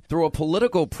clouded through a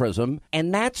political prism,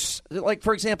 and that's, like,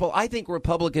 for example, I think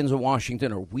Republicans in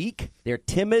Washington are weak, they're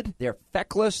timid, they're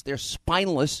feckless, they're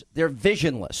spineless, they're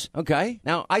visionless, okay?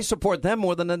 Now, I support them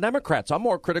more than the Democrats. I'm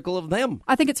more critical of them.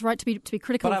 I think it's right to be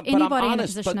critical of anybody in a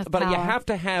position of power. But you have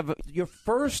to have your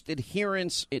first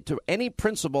adherence to any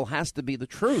principle has to be the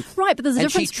truth. Right, but there's a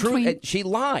difference between... She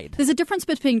lied. There's a difference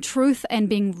between truth and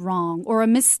being wrong, or a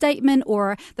misstatement,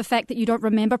 or the fact that you don't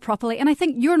remember properly. And I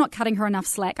think you're not cutting her enough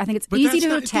slack. I think it's easy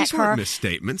to attack these her.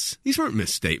 These weren't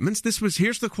misstatements.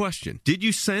 Here's the question. Did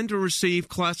you send or receive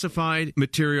classified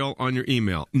material on your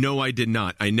email? No, I did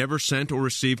not. I never sent or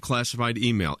received classified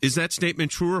email. Is that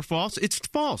statement true or false? It's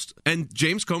false. And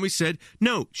James Comey said,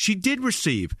 no, she did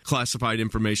receive classified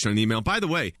information on email. By the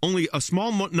way, only a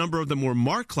small number of them were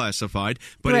marked classified.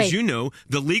 But as you know,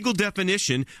 the legal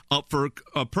definition for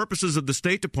purposes of the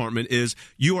State Department is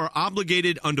you are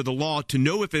obligated under the law to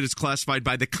know if it is classified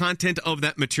by the content of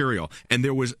that material. And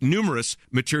there was numerous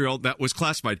material that was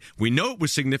classified. We know it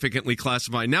was significantly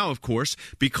classified now, of course,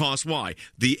 because why?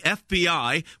 The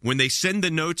FBI, when they send the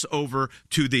notes over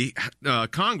to the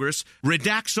Congress,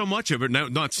 redact so much of it,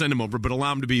 not send them over, but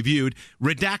allow them to be viewed,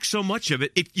 redact so much of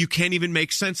it, you can't even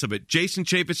make sense of it. Jason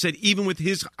Chaffetz said even with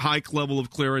his high level of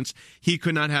clearance, he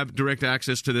could not have direct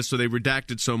access to this, so they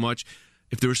redacted so much.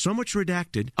 If there was so much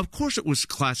redacted, of course it was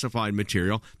classified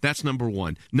material. That's number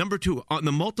one. Number two, on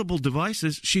the multiple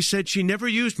devices, she said she never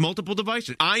used multiple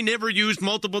devices. I never used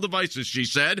multiple devices, she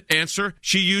said. Answer,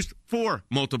 she used 4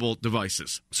 multiple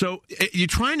devices. So you're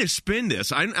trying to spin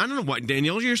this. I don't know what,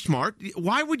 Danielle, you're smart.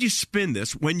 Why would you spin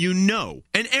this when you know,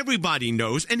 and everybody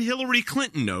knows, and Hillary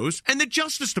Clinton knows, and the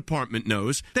Justice Department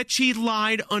knows that she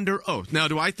lied under oath? Now,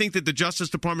 do I think that the Justice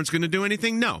Department's going to do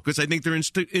anything? No, because I think they're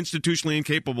institutionally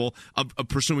incapable of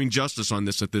pursuing justice on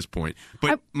this at this point.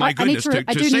 But my goodness, to say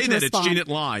that she didn't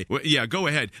lie, yeah, go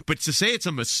ahead. But to say it's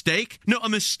a mistake? No, a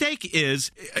mistake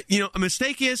is,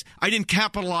 I didn't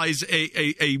capitalize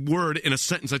a word in a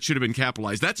sentence that should have been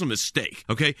capitalized. That's a mistake,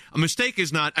 okay? A mistake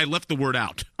is not, I left the word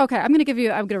out. Okay, I'm going to give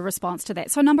a response to that.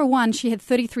 So number one, she had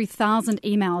 33,000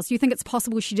 emails. You think it's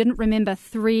possible she didn't remember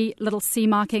 3 little C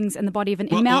markings in the body of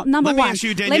an email? Well, number one. Let me ask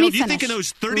you, Danielle, do you think in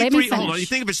those 33, hold on, you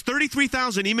think if it's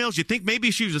 33,000 emails, you think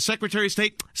maybe she was a Secretary of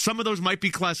State, some of those might be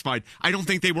classified. I don't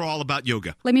think they were all about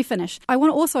yoga. Let me finish. I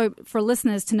want also for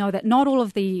listeners to know that not all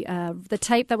of the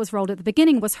tape that was rolled at the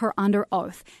beginning was her under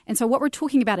oath. And so what we're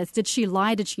talking about is, did she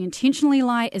lie? Did she intentionally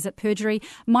lie? Is it perjury?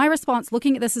 My response,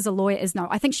 looking at this as a lawyer, is no.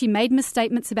 I think she made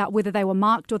misstatements about whether they were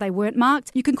marked or they weren't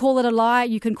marked. You can call it a lie.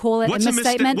 You can call it a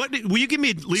misstatement. Will you give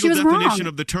me a legal definition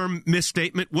of the term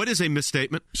misstatement? What is a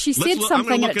misstatement? She said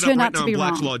something and it turned out to be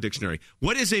wrong. Black's Law Dictionary.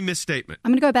 What is a misstatement?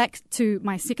 I'm going to go back to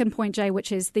my second point, Jay,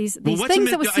 which is these things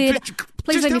that were said.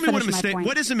 Please let me finish my point.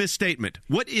 What is a misstatement?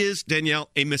 What is, Danielle,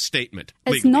 a misstatement?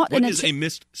 It's not what is a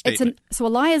misstatement? So a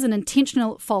lie is an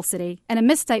intentional falsity, and a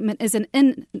misstatement is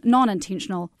an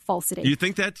non-intentional falsity. You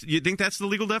think that's the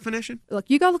legal definition? Look,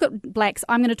 you go look at Black's.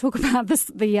 I'm going to talk about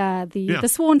the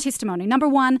sworn testimony. Number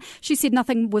one, she said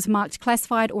nothing was marked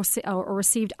classified or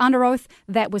received under oath.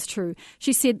 That was true.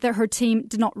 She said that her team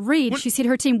did not read. She said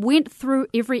her team went through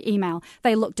every email.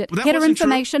 They looked at header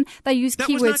information. They used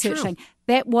keyword searching.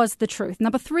 That was the truth.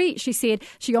 Number three, she said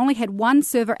she only had one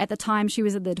server at the time she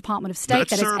was at the Department of State.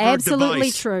 That is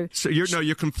absolutely true. So you're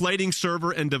conflating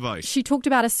server and device. She talked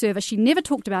about a server. She never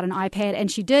talked about an iPad, and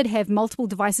she did have multiple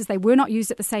devices. They were not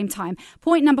used at the same time.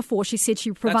 Point number four, she said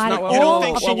she provided all. You don't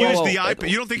think she used the iPad?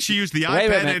 You don't think she used the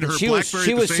iPad and her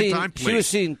BlackBerry at the same time? She was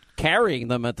seen carrying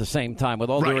them at the same time, with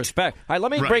all due respect. All right,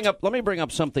 let me bring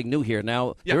up something new here.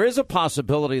 Now, there is a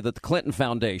possibility that the Clinton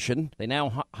Foundation, they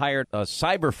now hired a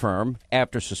cyber firm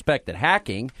after suspected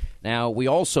hacking. Now, we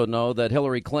also know that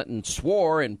Hillary Clinton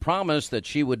swore and promised that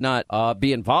she would not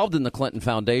be involved in the Clinton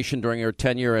Foundation during her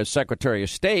tenure as Secretary of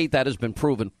State. That has been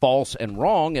proven false and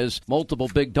wrong, as multiple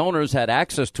big donors had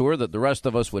access to her that the rest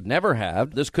of us would never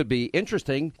have. This could be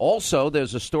interesting. Also,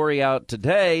 there's a story out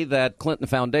today that Clinton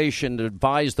Foundation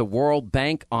advised the World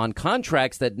Bank on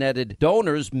contracts that netted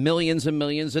donors millions and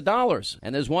millions of dollars.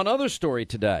 And there's one other story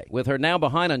today. With her now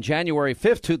behind on January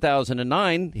 5th,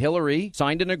 2009, Hillary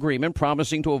signed an agreement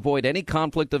promising to avoid any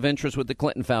conflict of interest with the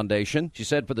Clinton Foundation. She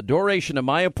said, for the duration of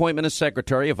my appointment as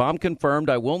secretary, if I'm confirmed,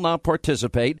 I will not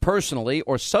participate personally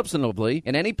or substantively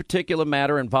in any particular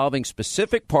matter involving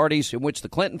specific parties in which the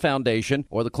Clinton Foundation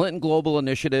or the Clinton Global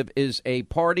Initiative is a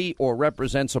party or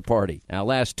represents a party. Now,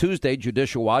 last Tuesday,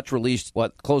 Judicial Watch released,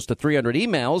 close to 300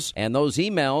 emails, and those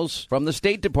emails from the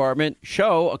State Department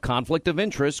show a conflict of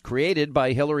interest created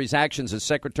by Hillary's actions as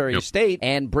Secretary of State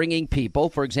and bringing people,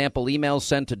 for example, emails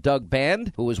sent to Doug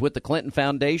Band, who was with the Clinton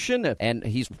Foundation, and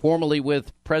he's formerly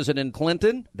with President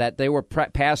Clinton, that they were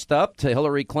passed up to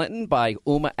Hillary Clinton by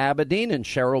Huma Abedin and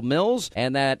Cheryl Mills,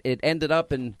 and that it ended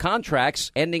up in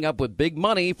contracts ending up with big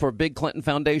money for big Clinton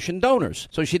Foundation donors.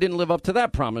 So she didn't live up to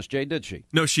that promise, Jay, did she?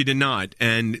 No, she did not.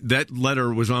 And that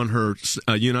letter was on her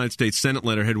United States Senate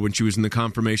letterhead when she was in the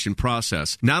confirmation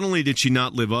process. Not only did she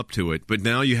not live up to it, but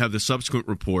now you have the subsequent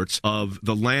reports of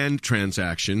the land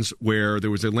transactions where there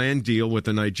was a land deal with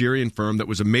a Nigerian firm that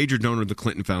was a major donor of the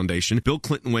Clinton Foundation. Bill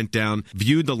Clinton went down,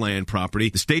 viewed the land property.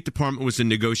 The State Department was in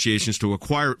negotiations to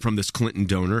acquire it from this Clinton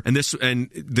donor. And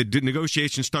the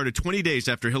negotiations started 20 days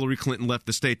after Hillary Clinton left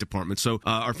the State Department. So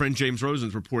our friend James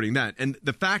Rosen's reporting that. And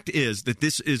the fact is that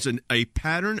this is a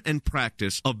pattern and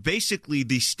practice of basically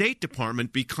the State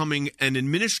Department becoming an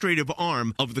administrative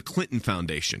arm of the Clinton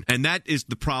Foundation. And that is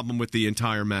the problem with the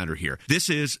entire matter here.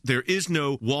 There is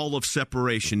no wall of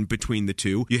separation between the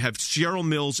two. You have Cheryl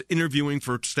Mills interviewing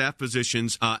for staff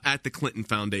positions at the Clinton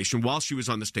Foundation while she was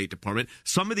on the State Department.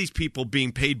 Some of these people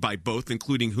being paid by both,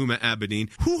 including Huma Abedin.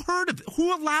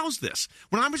 Who allows this?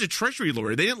 When I was a Treasury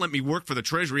lawyer, they didn't let me work for the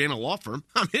Treasury and a law firm.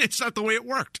 I mean, it's not the way it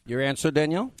worked. Your answer,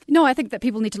 Danielle? No, I think that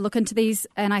people need to look into these,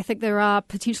 and I think there are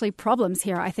potentially problems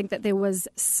here. I think that there was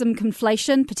some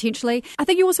conflation, potentially. I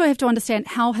think you also have to understand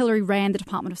how Hillary ran the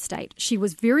Department of State. She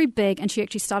was very big, and she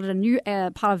actually started a new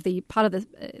part of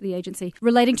the agency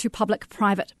relating to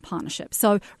public-private partnerships.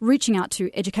 So reaching out to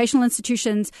educational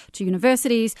institutions, to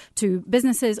universities, to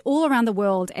businesses all around the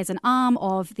world as an arm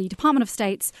of the Department of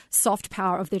State's soft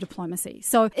power of their diplomacy.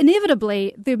 So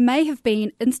inevitably, there may have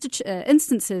been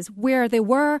instances where there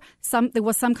was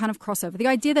some kind of crossover. The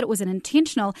idea that it was an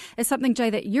intentional is something, Jay,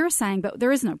 that you're saying, but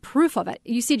there is no proof of it.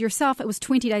 You said yourself it was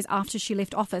 20 days after she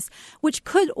left office, which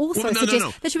could also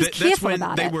suggest that she was careful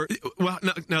about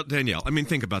it. Now, Danielle, I mean,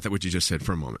 think about that, what you just said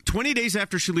for a moment. 20 days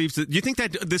after she leaves, do you think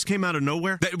that this came out of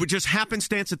nowhere? That it would just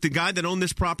happenstance that the guy that owned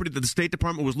this property that the State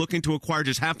Department was looking to acquire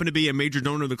just happened to be a major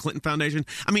donor of the Clinton Foundation?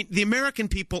 I mean, the American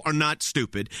people are not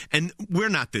stupid, and we're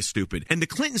not this stupid. And the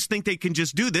Clintons think they can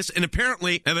just do this, and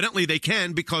evidently they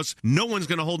can, because no one's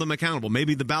going to hold them accountable.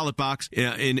 Maybe the ballot box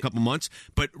in a couple months,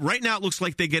 but right now it looks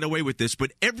like they get away with this.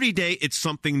 But every day it's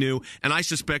something new, and I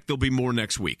suspect there'll be more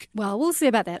next week. Well, we'll see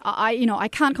about that. I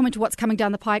can't comment on what's coming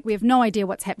down the pike. We have no idea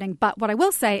what's happening. But what I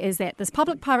will say is that this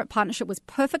public-private partnership was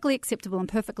perfectly acceptable and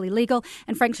perfectly legal,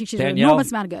 and frankly, she did an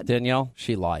enormous amount of good. Danielle,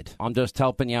 she lied. I'm just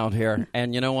helping you out here,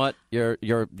 and you know what? You're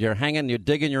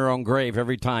digging your own grave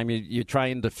every time you try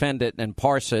and defend it and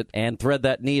parse it and thread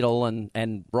that needle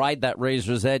and ride that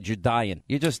razor's edge. You're dying.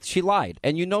 She lied,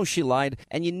 and you know she lied,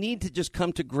 and you need to just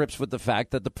come to grips with the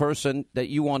fact that the person that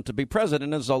you want to be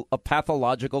president is a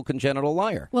pathological congenital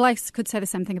liar. Well, I could say the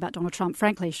same thing about Donald Trump,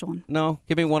 frankly, Sean. No,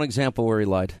 give me one example where he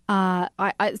lied.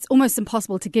 It's almost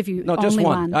impossible to give you just only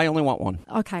one. I only want one.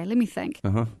 Okay, let me think.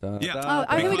 Here we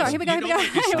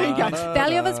go.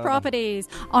 Value of his properties.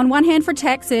 On one hand, for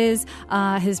taxes,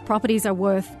 his properties are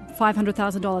worth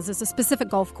 $500,000. It's a specific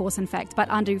golf course, in fact, but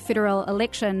under federal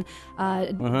election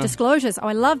disclosures. Oh,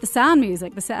 I love the sound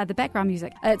music, the background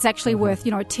music. It's actually worth,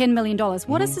 $10 million.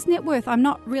 What is his net worth? I'm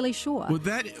not really sure. He's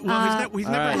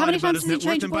never how many times has he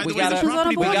changed We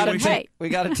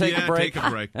got to take a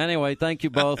break. Anyway, thank you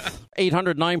both.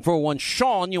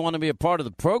 800-941-SEAN. You want to be a part of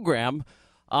the program.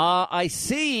 I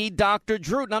see Dr.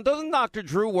 Drew. Now, doesn't Dr.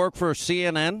 Drew work for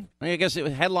CNN? I guess it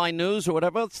was Headline News or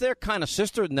whatever. It's their kind of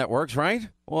sister networks, right?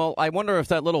 Well, I wonder if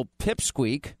that little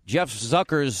pipsqueak, Jeff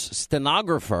Zucker's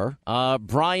stenographer,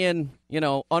 Brian,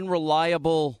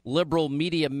 unreliable liberal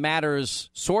media matters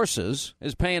sources,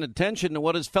 is paying attention to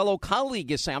what his fellow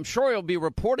colleague is saying. I'm sure he'll be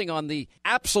reporting on the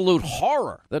absolute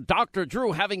horror that Dr.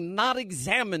 Drew, having not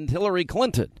examined Hillary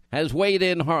Clinton, has weighed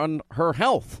in on her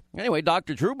health. Anyway,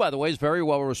 Dr. Drew, by the way, is very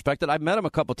well respected. I've met him a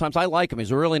couple of times. I like him.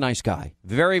 He's a really nice guy.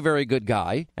 Very, very good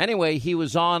guy. Anyway, he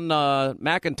was on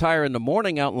McIntyre in the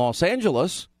Morning out in Los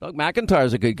Angeles. Doug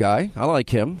McIntyre's a good guy. I like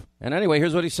him. And anyway,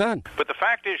 here's what he said. But the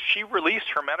fact is, she released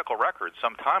her medical records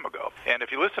some time ago. And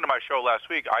if you listen to my show last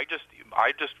week, I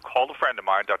just called a friend of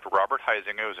mine, Dr. Robert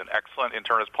Heisinger, who's an excellent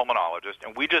internist pulmonologist,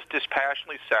 and we just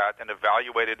dispassionately sat and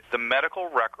evaluated the medical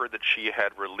record that she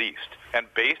had released. And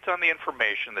based on the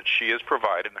information that she has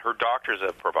provided and her doctors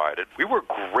have provided, we were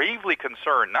gravely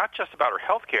concerned, not just about her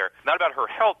health care, not about her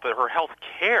health, but her health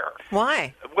care.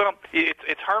 Why? Well,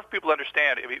 it's hard for people to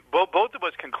understand. Both of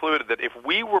us concluded that if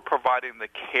we were providing the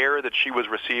care that she was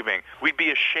receiving, we'd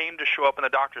be ashamed to show up in the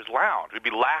doctor's lounge. We'd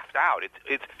be laughed out.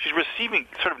 She's receiving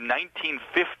sort of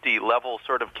 1950 level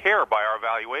sort of care by our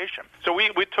evaluation. So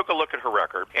we took a look at her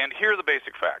record, and here are the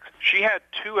basic facts. She had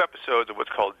 2 episodes of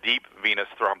what's called deep venous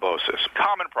thrombosis.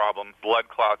 Common problem, blood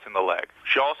clots in the leg.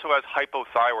 She also has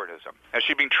hypothyroidism. And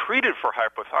she's being treated for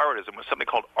hypothyroidism with something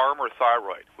called Armour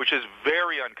Thyroid, which is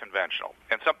very unconventional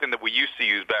and something that we used to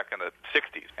use back in the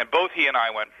 60s. And both he and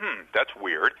I went, that's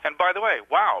weird. And by the way,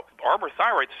 wow, Armour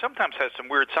Thyroid sometimes has some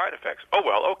weird side effects. Oh,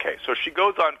 well, okay. So she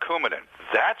goes on Coumadin.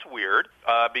 That's weird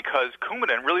because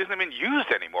Coumadin really isn't even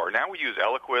used anymore. Now we use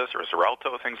Eliquis or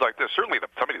Xarelto, things like this. Certainly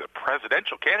the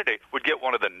presidential candidate would get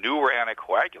one of the newer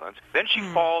anticoagulants. Then she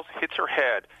falls, hits her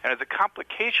head, and as a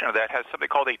complication of that has something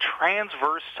called a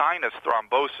transverse sinus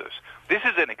thrombosis. This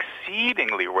is an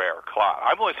exceedingly rare clot.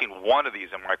 I've only seen one of these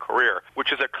in my career,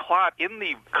 which is a clot in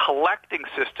the collecting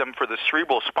system for the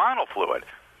cerebral spinal fluid.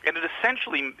 And it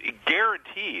essentially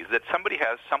guarantees that somebody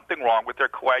has something wrong with their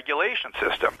coagulation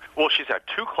system. Well, she's had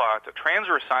 2 clots, a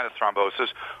transverse sinus thrombosis.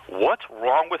 What's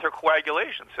wrong with her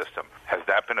coagulation system? Has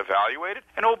that been evaluated?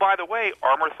 And oh, by the way,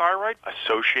 Armour Thyroid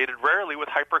associated rarely with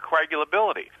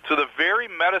hypercoagulability. So the very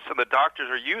medicine the doctors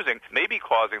are using may be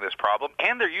causing this problem,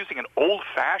 and they're using an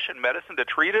old-fashioned medicine to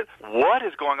treat it. What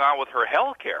is going on with her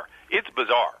health care? It's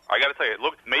bizarre. I got to tell you,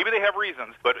 look, maybe they have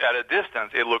reasons, but at a distance,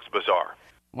 it looks bizarre.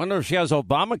 Wonder if she has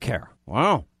Obamacare.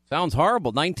 Wow. Sounds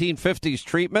horrible. 1950s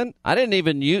treatment. I didn't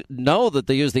even know that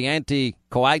they used the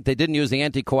they didn't use the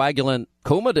anticoagulant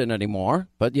Coumadin anymore.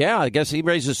 But yeah, I guess he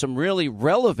raises some really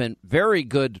relevant, very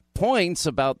good points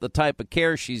about the type of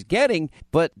care she's getting.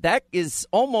 But that is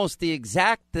almost the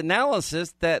exact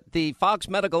analysis that the Fox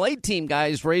Medical Aid Team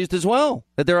guys raised as well.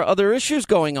 That there are other issues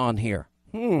going on here.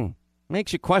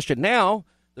 Makes you question. Now,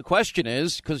 the question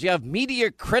is, because you have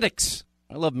media critics.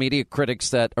 I love media critics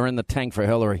that are in the tank for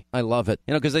Hillary. I love it.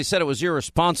 Because they said it was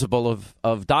irresponsible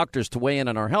of doctors to weigh in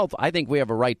on our health. I think we have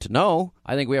a right to know.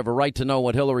 I think we have a right to know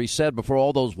what Hillary said before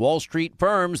all those Wall Street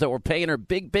firms that were paying her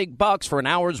big, big bucks for an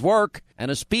hour's work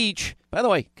and a speech. By the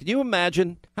way, can you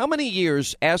imagine how many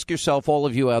years, ask yourself, all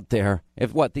of you out there,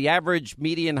 if the average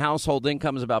median household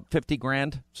income is about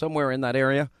 $50,000, somewhere in that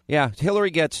area? Yeah,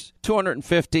 Hillary gets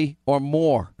 250 or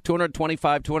more,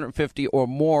 225, 250 or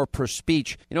more per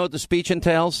speech. You know what the speech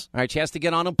entails? All right, she has to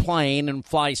get on a plane and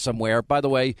fly somewhere. By the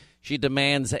way, she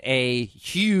demands a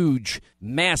huge,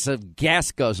 massive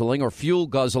gas guzzling or fuel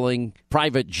guzzling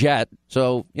private jet.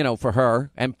 So, for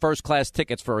her, and first class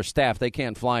tickets for her staff. They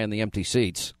can't fly in the empty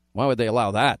seats. Why would they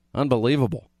allow that?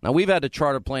 Unbelievable. Now, we've had to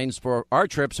charter planes for our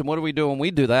trips, and what do we do when we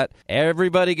do that?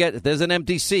 Everybody if there's an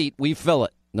empty seat, we fill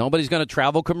it. Nobody's going to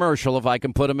travel commercial if I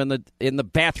can put them in the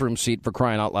bathroom seat, for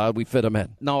crying out loud. We fit them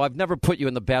in. No, I've never put you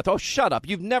in the bathroom. Oh, shut up.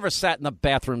 You've never sat in the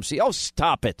bathroom seat. Oh,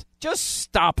 stop it. Just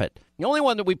stop it. The only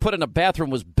one that we put in a bathroom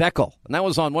was Beckel, and that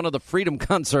was on one of the Freedom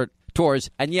concert tours.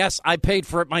 And yes, I paid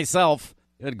for it myself.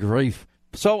 Good grief.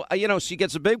 So, she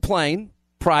gets a big plane,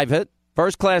 private,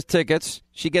 first-class tickets.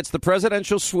 She gets the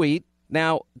presidential suite.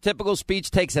 Now, typical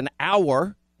speech takes an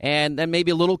hour, and then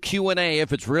maybe a little Q&A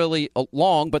if it's really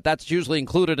long, but that's usually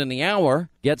included in the hour.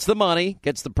 Gets the money,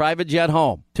 gets the private jet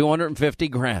home,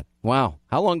 $250,000. Wow.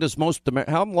 How long do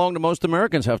most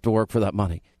Americans have to work for that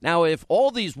money? Now, if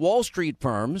all these Wall Street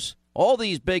firms, all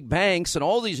these big banks, and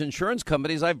all these insurance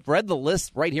companies, I've read the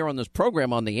list right here on this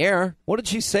program on the air. What did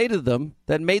she say to them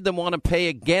that made them want to pay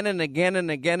again and again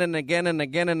and again and again and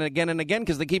again and again and again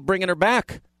because they keep bringing her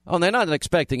back? Oh, and they're not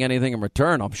expecting anything in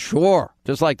return, I'm sure.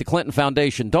 Just like the Clinton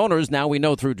Foundation donors, now we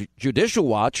know through Judicial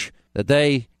Watch that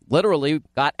they literally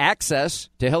got access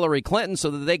to Hillary Clinton so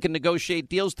that they can negotiate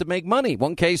deals to make money.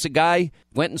 One case, a guy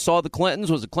went and saw the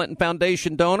Clintons, was a Clinton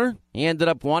Foundation donor. He ended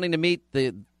up wanting to meet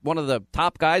one of the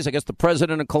top guys, I guess the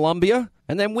president of Colombia.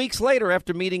 And then weeks later,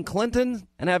 after meeting Clinton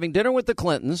and having dinner with the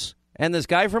Clintons and this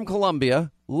guy from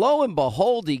Colombia, lo and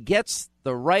behold, he gets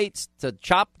the rights to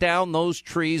chop down those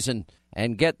trees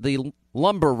and get the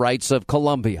lumber rights of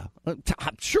Colombia.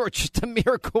 I'm sure it's just a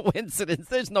mere coincidence.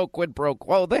 There's no quid pro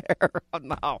quo there.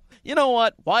 No. You know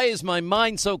what? Why is my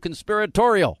mind so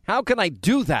conspiratorial? How can I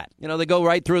do that? You know, they go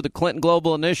right through the Clinton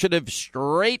Global Initiative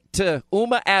straight to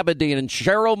Uma Abedin and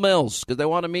Cheryl Mills because they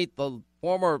want to meet the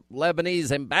former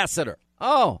Lebanese ambassador.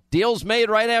 Oh, deals made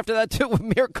right after that, too. A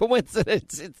mere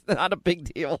coincidence. It's not a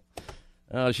big deal.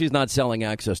 She's not selling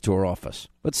access to her office.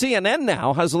 But CNN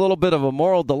now has a little bit of a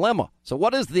moral dilemma. So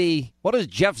what is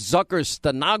Jeff Zucker's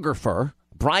stenographer,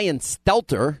 Brian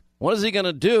Stelter, what is he going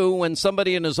to do when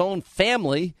somebody in his own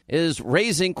family is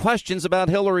raising questions about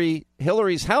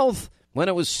Hillary's health when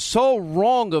it was so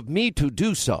wrong of me to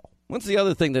do so? What's the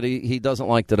other thing that he doesn't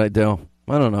like that I do?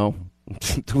 I don't know.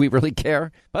 Do we really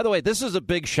care? By the way, this is a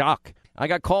big shock. I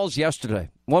got calls yesterday.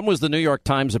 One was the New York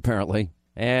Times, apparently.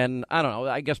 And I don't know,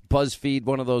 I guess BuzzFeed,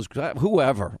 one of those,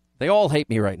 whoever. They all hate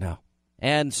me right now.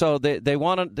 And so they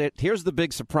want to, here's the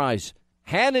big surprise.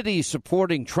 Hannity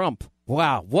supporting Trump.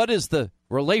 Wow, what is the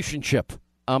relationship?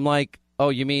 I'm like, oh,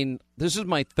 you mean this is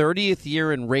my 30th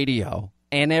year in radio,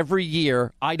 and every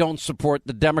year I don't support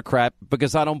the Democrat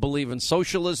because I don't believe in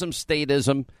socialism,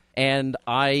 statism, and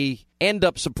I end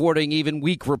up supporting even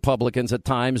weak Republicans at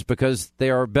times because they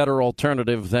are a better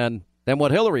alternative than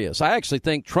what Hillary is. I actually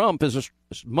think Trump is a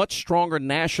much stronger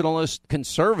nationalist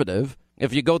conservative,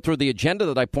 if you go through the agenda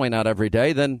that I point out every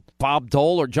day, than Bob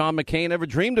Dole or John McCain ever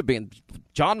dreamed of being.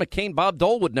 John McCain, Bob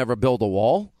Dole would never build a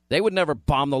wall. They would never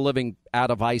bomb the living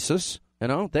out of ISIS. You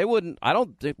know, they wouldn't.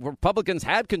 Republicans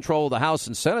had control of the House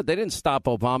and Senate. They didn't stop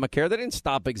Obamacare. They didn't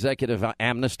stop executive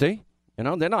amnesty. You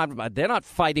know, they're not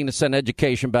fighting to send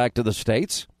education back to the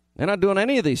states. They're not doing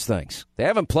any of these things. They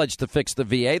haven't pledged to fix the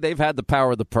VA. They've had the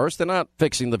power of the purse. They're not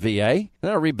fixing the VA.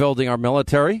 They're not rebuilding our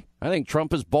military. I think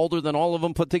Trump is bolder than all of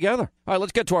them put together. All right,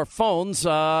 let's get to our phones.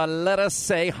 Let us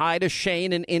say hi to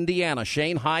Shane in Indiana.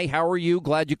 Shane, hi, how are you?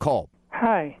 Glad you called.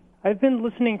 Hi. I've been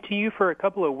listening to you for a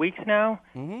couple of weeks now,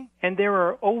 and there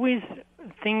are always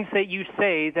things that you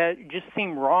say that just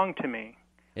seem wrong to me.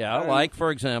 Yeah, like, for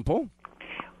example?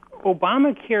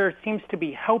 Obamacare seems to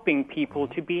be helping people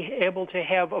to be able to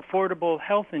have affordable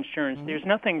health insurance. There's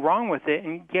nothing wrong with it,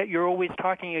 and yet you're always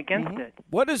talking against it.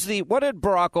 What did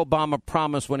Barack Obama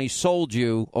promise when he sold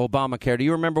you Obamacare? Do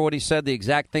you remember what he said, the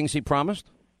exact things he promised?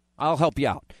 I'll help you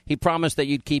out. He promised that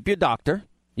you'd keep your doctor,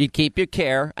 you'd keep your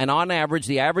care, and on average,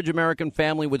 the average American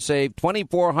family would save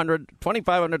 $2,500,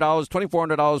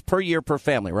 $2,400 per year per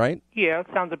family, right? Yeah,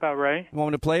 sounds about right. You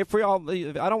want me to play it for you?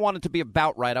 I don't want it to be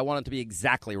about right. I want it to be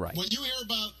exactly right. When you hear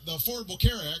about the Affordable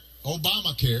Care Act,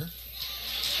 Obamacare,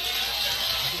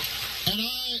 and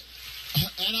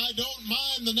I don't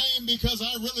mind the name because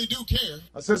I really do care.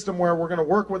 A system where we're going to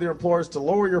work with your employers to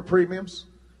lower your premiums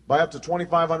by up to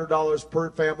 $2,500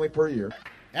 per family per year.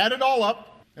 Add it all up.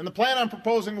 And the plan I'm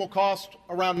proposing will cost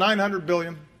around $900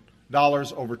 billion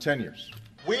over 10 years.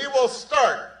 We will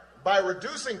start by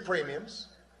reducing premiums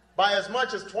by as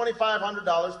much as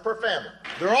 $2,500 per family.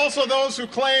 There are also those who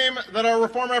claim that our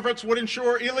reform efforts would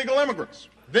ensure illegal immigrants.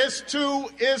 This, too,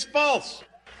 is false.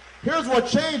 Here's what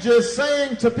change is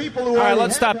saying to people who All right,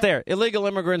 let's stop there. Illegal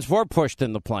immigrants were pushed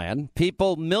in the plan.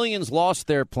 Millions lost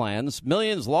their plans.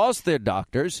 Millions lost their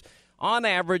doctors. On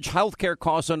average, health care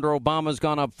costs under Obama has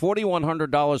gone up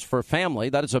 $4,100 per family.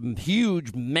 That is a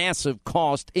huge, massive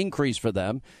cost increase for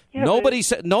them. Yeah, nobody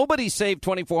saved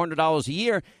 $2,400 a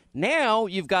year. Now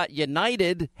you've got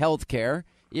United Healthcare.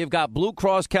 You've got Blue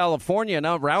Cross California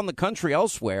now around the country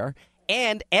elsewhere.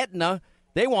 And Aetna,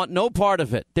 they want no part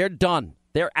of it. They're done.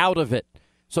 They're out of it.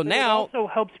 So now it also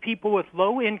helps people with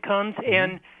low incomes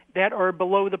and that are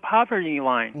below the poverty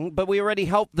line. But we already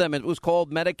helped them. It was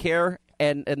called Medicare.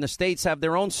 And the states have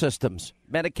their own systems,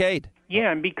 Medicaid.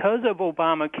 Yeah, and because of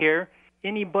Obamacare,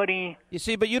 anybody... You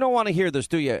see, but you don't want to hear this,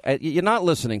 do you? You're not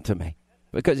listening to me.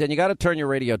 And you got to turn your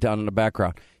radio down in the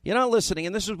background. You're not listening,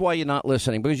 and this is why you're not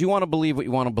listening, because you want to believe what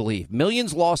you want to believe.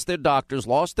 Millions lost their doctors,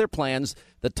 lost their plans.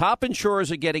 The top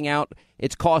insurers are getting out.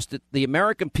 It's cost the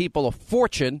American people a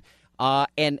fortune,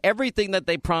 and everything that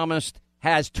they promised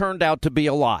has turned out to be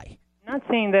a lie. I'm not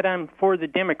saying that I'm for the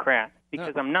Democrat.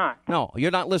 Because I'm not. No,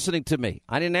 you're not listening to me.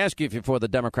 I didn't ask you if you're for the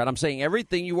Democrat. I'm saying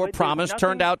everything you were promised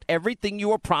turned out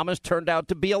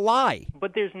to be a lie.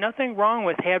 But there's nothing wrong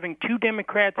with having two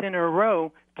Democrats in a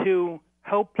row to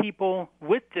help people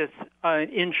with this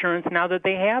insurance now that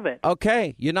they have it.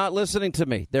 Okay, you're not listening to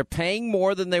me. They're paying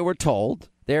more than they were told.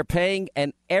 They're paying,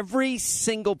 and every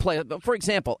single place, for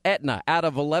example, Aetna out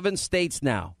of 11 states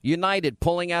now, United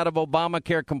pulling out of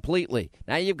Obamacare completely.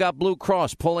 Now you've got Blue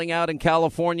Cross pulling out in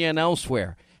California and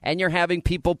elsewhere. And you're having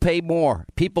people pay more.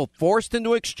 People forced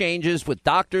into exchanges with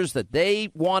doctors that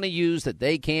they want to use that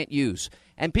they can't use.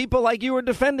 And people like you are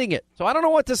defending it. So I don't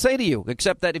know what to say to you,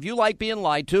 except that if you like being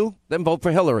lied to, then vote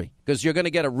for Hillary, because you're going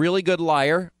to get a really good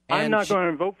liar. I'm not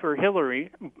going to vote for Hillary,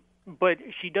 but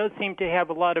she does seem to have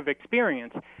a lot of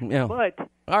experience. Yeah. But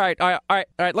all right.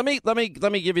 Let me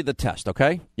give you the test,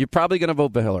 okay? You're probably going to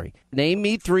vote for Hillary. Name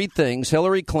me 3 things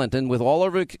Hillary Clinton, with all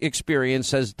of her experience,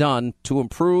 has done to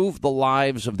improve the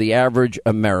lives of the average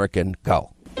American.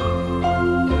 Go.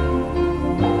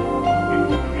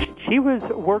 She was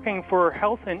working for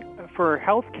health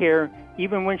care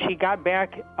even when she got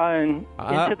back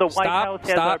into the White House as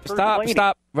a first lady.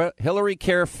 Stop. Hillary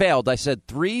Care failed. I said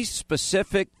 3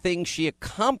 specific things she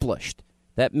accomplished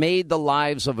that made the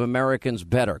lives of Americans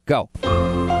better. Go.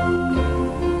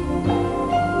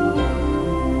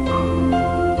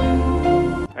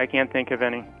 I can't think of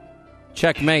any.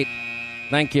 Checkmate.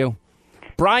 Thank you.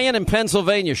 Brian in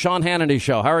Pennsylvania, Sean Hannity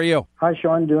Show. How are you? Hi,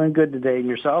 Sean. Doing good today. And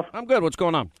yourself? I'm good. What's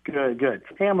going on? Good.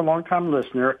 Hey, I'm a long-time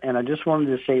listener, and I just wanted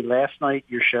to say last night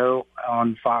your show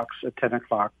on Fox at 10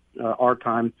 o'clock our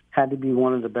time had to be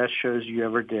one of the best shows you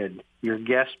ever did. Your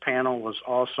guest panel was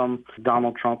awesome.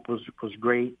 Donald Trump was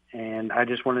great, and I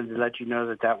just wanted to let you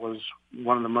know that was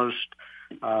one of the most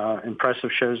impressive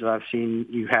shows that I've seen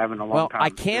you have in a long time. Well, I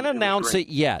can't announce it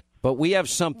yet, but we have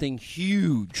something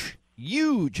huge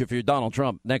if you're Donald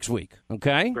Trump next week.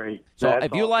 Okay, great. So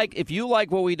if you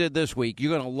like what we did this week,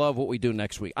 you're going to love what we do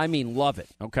next week. I mean, love it.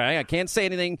 Okay, I can't say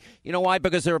anything. You know why?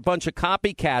 Because there are a bunch of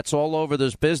copycats all over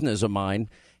this business of mine,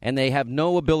 and they have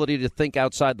no ability to think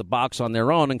outside the box on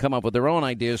their own and come up with their own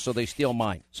ideas, so they steal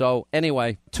mine. So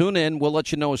anyway, tune in. We'll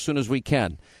let you know as soon as we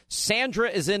can. Sandra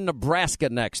is in Nebraska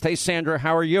next. Hey, Sandra,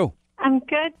 how are you? I'm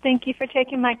good. Thank you for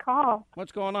taking my call.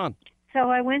 What's going on? So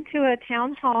I went to a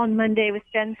town hall on Monday with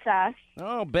Ben Sasse.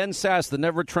 Oh, Ben Sasse, the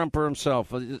never-Trumper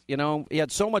himself. You know, he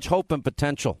had so much hope and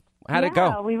potential. How'd it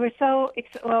go? We were well, it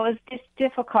was just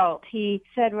difficult. He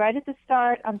said right at the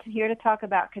start, I'm here to talk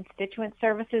about constituent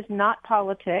services, not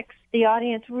politics. The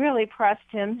audience really pressed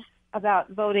him about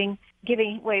voting,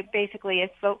 giving away basically a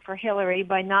vote for Hillary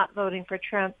by not voting for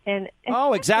Trump. And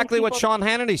exactly what Sean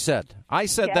Hannity said. I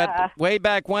said that way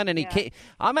back when, and he came.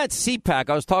 I'm at CPAC.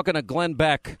 I was talking to Glenn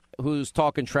Beck, who's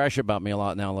talking trash about me a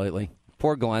lot now lately.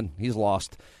 Poor Glenn. He's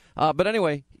lost. But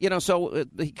anyway, so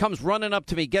he comes running up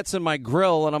to me, gets in my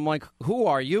grill, and I'm like, who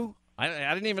are you?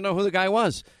 I didn't even know who the guy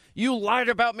was. You lied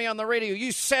about me on the radio.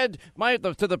 You said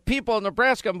to the people in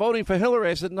Nebraska, I'm voting for Hillary.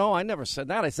 I said, no, I never said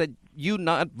that. I said, you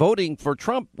not voting for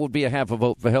Trump would be a half a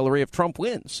vote for Hillary if Trump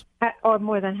wins. Or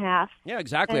more than half. Yeah,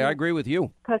 exactly. I agree with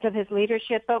you. Because of his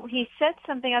leadership. But he said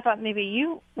something I thought maybe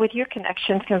you, with your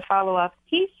connections, can follow up.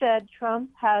 He said Trump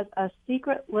has a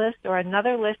secret list or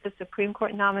another list of Supreme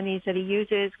Court nominees that he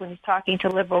uses when he's talking to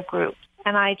liberal groups.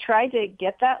 And I tried to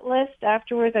get that list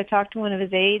afterwards. I talked to one of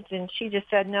his aides, and she just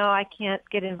said, no, I can't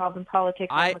get involved in politics.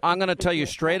 I'm going to tell you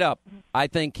straight up, I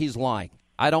think he's lying.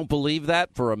 I don't believe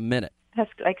that for a minute.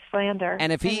 That's like slander.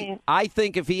 And I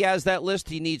think if he has that list,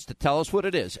 he needs to tell us what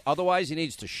it is. Otherwise, he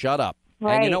needs to shut up.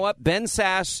 Right. And you know what? Ben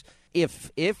Sasse,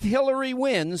 if Hillary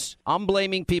wins, I'm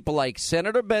blaming people like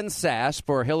Senator Ben Sasse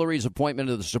for Hillary's appointment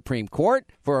to the Supreme Court,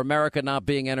 for America not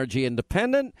being energy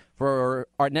independent, for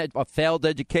a failed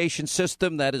education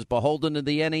system that is beholden to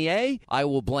the NEA. I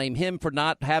will blame him for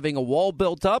not having a wall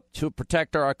built up to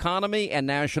protect our economy and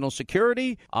national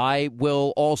security. I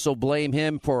will also blame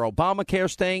him for Obamacare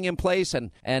staying in place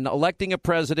and electing a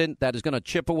president that is going to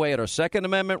chip away at our Second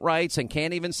Amendment rights and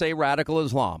can't even say radical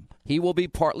Islam. He will be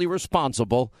partly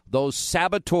responsible. Those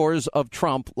saboteurs of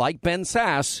Trump, like Ben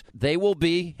Sasse, they will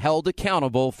be held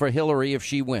accountable for Hillary if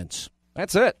she wins.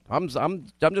 That's it. I'm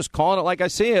just calling it like I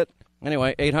see it.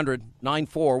 Anyway,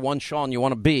 800-941-SEAN. You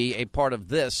want to be a part of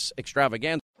this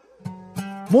extravaganza.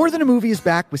 More Than a Movie is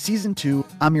back with Season 2.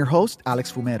 I'm your host,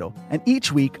 Alex Fumero. And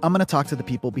each week, I'm going to talk to the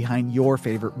people behind your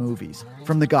favorite movies.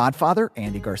 From The Godfather,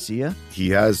 Andy Garcia. He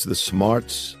has the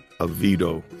smarts of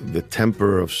Vito, the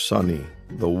temper of Sonny,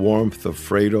 the warmth of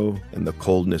Fredo, and the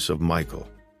coldness of Michael.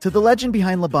 To the legend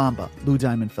behind La Bamba, Lou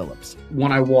Diamond Phillips.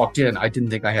 When I walked in, I didn't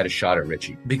think I had a shot at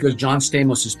Richie because John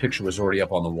Stamos' picture was already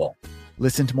up on the wall.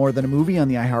 Listen to More Than a Movie on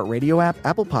the iHeartRadio app,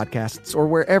 Apple Podcasts, or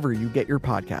wherever you get your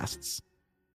podcasts.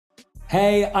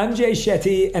 Hey, I'm Jay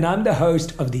Shetty, and I'm the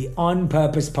host of the On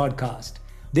Purpose podcast.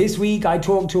 This week, I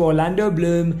talked to Orlando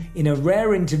Bloom in a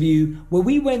rare interview where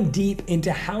we went deep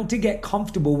into how to get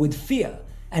comfortable with fear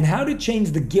and how to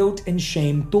change the guilt and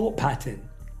shame thought pattern.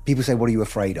 People say, what are you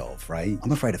afraid of, right?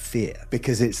 I'm afraid of fear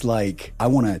because it's like I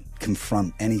want to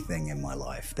confront anything in my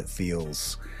life that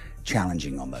feels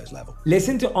challenging on those levels.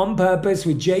 Listen to On Purpose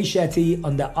with Jay Shetty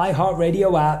on the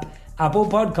iHeartRadio app, Apple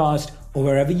Podcast, or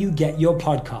wherever you get your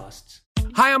podcasts.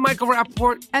 Hi, I'm Michael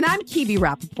Rappaport. And I'm Kibi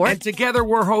Rappaport. And together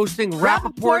we're hosting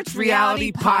Rappaport's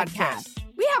Reality Podcast.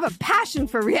 We have a passion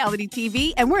for reality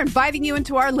TV, and we're inviting you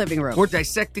into our living room. We're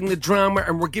dissecting the drama,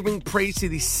 and we're giving praise to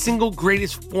the single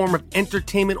greatest form of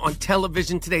entertainment on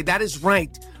television today. That is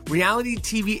right. Reality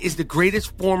TV is the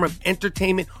greatest form of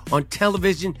entertainment on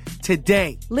television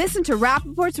today. Listen to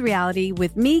Rappaport's Reality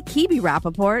with me, Kibi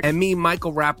Rappaport. And me,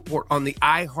 Michael Rappaport, on the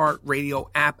iHeartRadio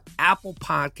app, Apple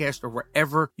Podcast, or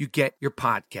wherever you get your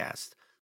podcast.